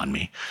is beyond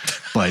me.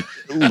 But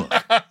look,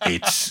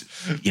 it's,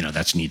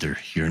 that's neither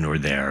here nor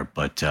there.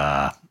 But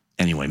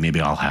anyway, maybe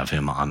I'll have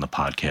him on the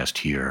podcast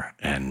here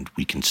and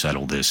we can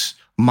settle this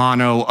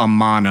mano a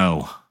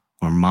mano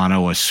or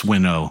mano a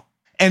swino.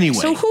 Anyway.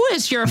 So who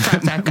is your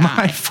fuck that guy?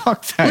 My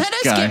fuck that guy. Let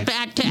us get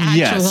back to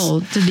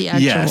the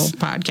actual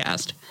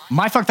podcast.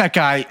 My fuck that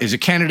guy is a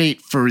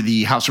candidate for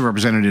the House of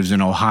Representatives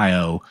in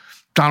Ohio.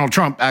 Donald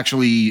Trump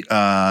actually did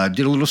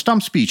a little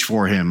stump speech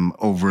for him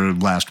over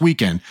last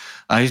weekend.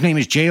 His name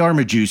is J.R.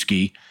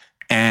 Majewski,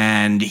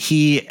 and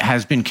he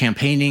has been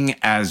campaigning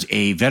as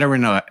a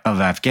veteran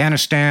of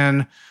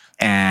Afghanistan.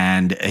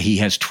 And he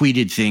has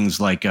tweeted things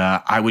like,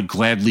 I would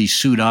gladly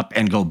suit up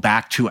and go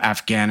back to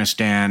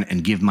Afghanistan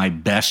and give my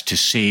best to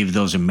save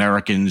those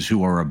Americans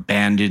who are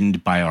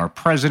abandoned by our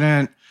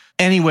president.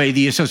 Anyway,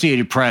 the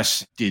Associated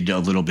Press did a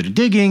little bit of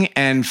digging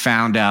and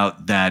found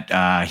out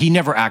that he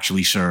never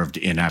actually served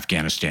in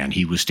Afghanistan.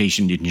 He was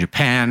stationed in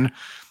Japan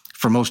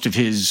for most of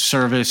his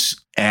service.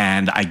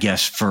 And I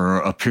guess for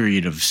a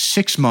period of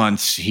 6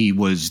 months, he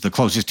was the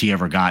closest he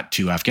ever got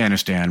to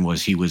Afghanistan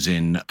was he was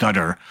in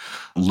Qatar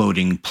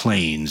loading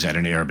planes at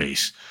an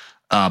airbase.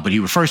 But he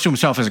refers to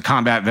himself as a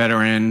combat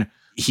veteran.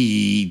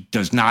 He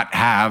does not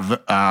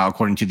have,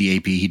 according to the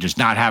AP, he does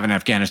not have an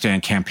Afghanistan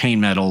campaign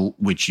medal,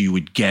 which you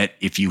would get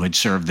if you had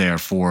served there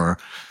for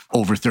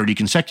over 30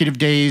 consecutive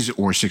days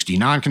or 60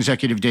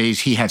 non-consecutive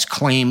days. He has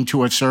claimed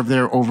to have served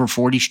there over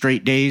 40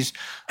 straight days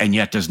and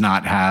yet does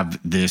not have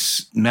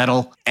this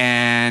medal.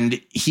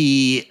 And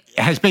he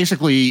has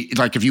basically,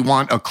 like, if you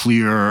want a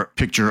clear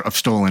picture of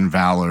stolen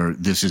valor,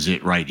 this is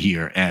it right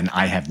here. And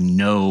I have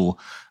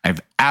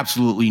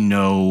absolutely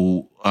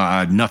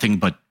nothing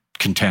but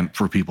contempt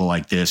for people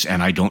like this.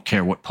 And I don't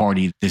care what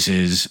party this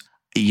is.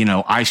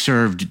 I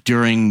served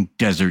during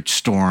Desert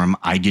Storm.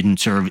 I didn't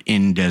serve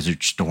in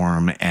Desert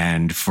Storm.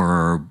 And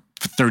for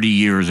 30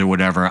 years or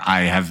whatever,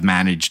 I have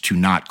managed to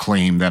not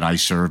claim that I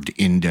served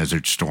in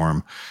Desert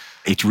Storm.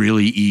 It's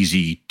really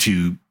easy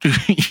to,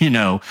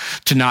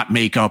 to not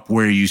make up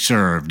where you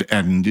served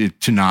and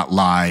to not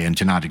lie and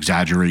to not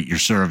exaggerate your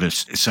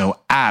service. So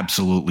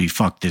absolutely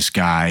fuck this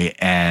guy.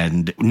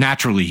 And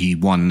naturally he's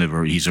won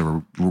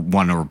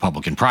a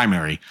Republican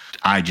primary.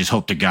 I just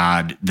hope to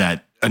God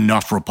that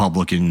enough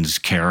Republicans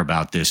care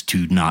about this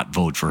to not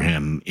vote for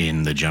him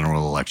in the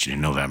general election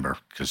in November,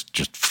 because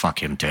just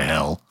fuck him to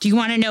hell. Do you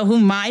want to know who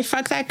my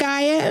fuck that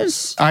guy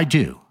is? I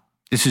do.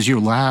 This is your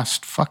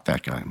last fuck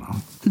that guy, Mo.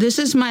 This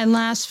is my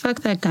last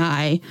fuck that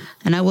guy,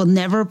 and I will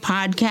never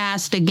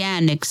podcast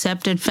again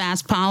except at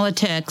Fast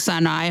Politics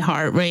on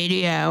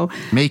iHeartRadio.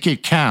 Make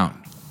it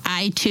count.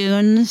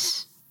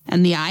 iTunes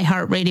and the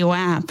iHeartRadio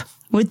app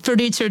with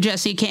producer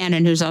Jesse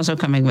Cannon, who's also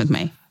coming with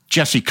me.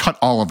 Jesse, cut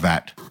all of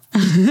that.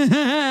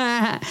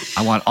 I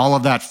want all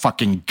of that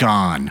fucking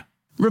gone.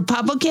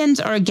 Republicans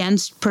are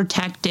against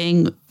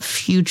protecting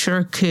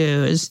future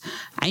coups.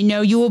 I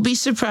know you will be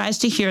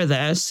surprised to hear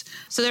this.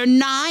 So there are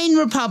 9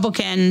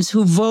 Republicans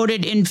who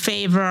voted in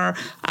favor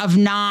of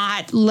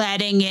not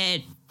letting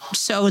it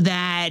so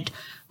that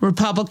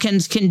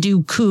Republicans can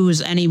do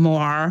coups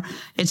anymore.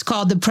 It's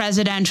called the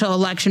Presidential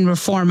Election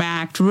Reform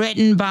Act,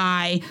 written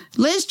by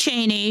Liz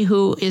Cheney,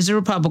 who is a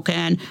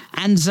Republican,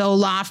 and Zoe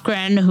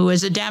Lofgren, who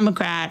is a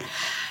Democrat.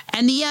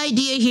 And the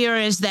idea here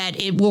is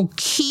that it will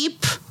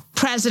keep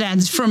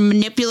presidents from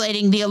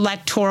manipulating the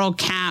electoral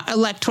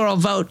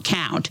vote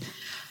count.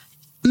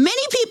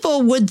 Many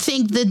people would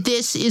think that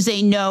this is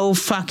a no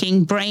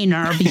fucking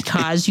brainer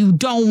because you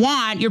don't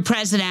want your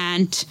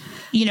president,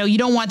 you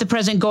don't want the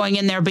president going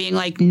in there being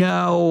like,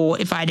 no,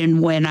 if I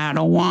didn't win, I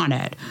don't want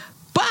it.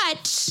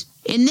 But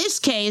in this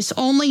case,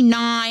 only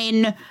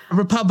 9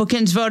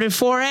 Republicans voted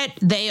for it.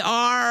 They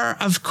are,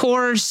 of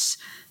course,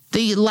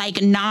 the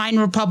 9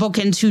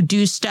 Republicans who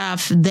do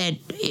stuff that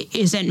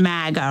isn't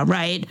MAGA,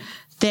 right?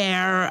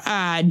 They're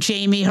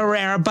Jamie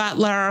Herrera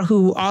Butler,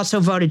 who also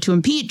voted to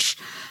impeach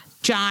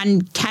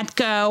John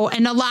Katko,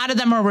 and a lot of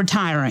them are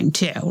retiring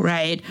too,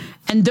 right?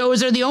 And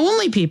those are the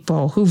only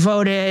people who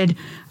voted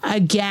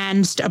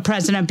against a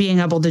president being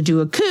able to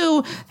do a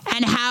coup.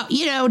 And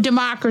how,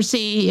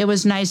 democracy, it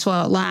was nice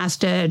while it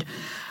lasted.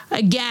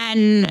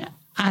 Again,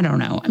 I don't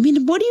know. I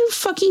mean, what do you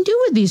fucking do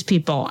with these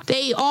people?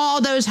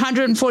 Those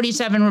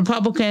 147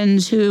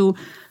 Republicans who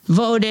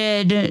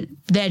voted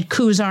that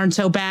coups aren't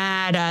so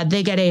bad,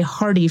 they get a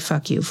hearty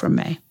fuck you from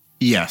me.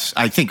 Yes.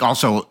 I think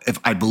also,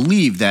 I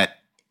believe that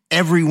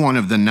every one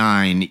of the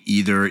 9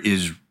 either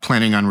is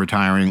planning on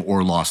retiring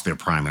or lost their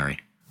primary.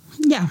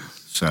 Yeah.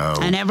 So.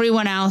 And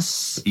everyone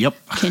else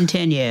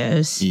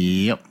continues.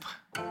 Yep.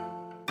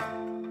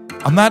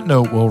 On that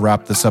note, we'll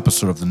wrap this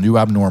episode of The New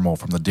Abnormal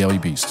from The Daily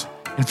Beast.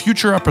 In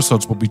future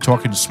episodes, we'll be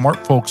talking to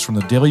smart folks from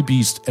the Daily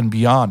Beast and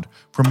beyond,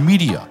 from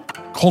media,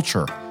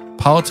 culture,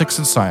 politics,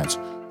 and science,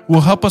 who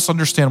will help us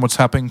understand what's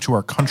happening to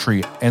our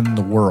country and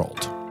the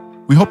world.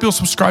 We hope you'll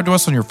subscribe to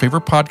us on your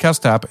favorite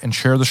podcast app and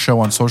share the show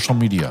on social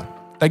media.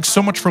 Thanks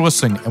so much for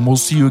listening, and we'll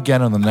see you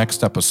again on the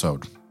next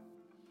episode.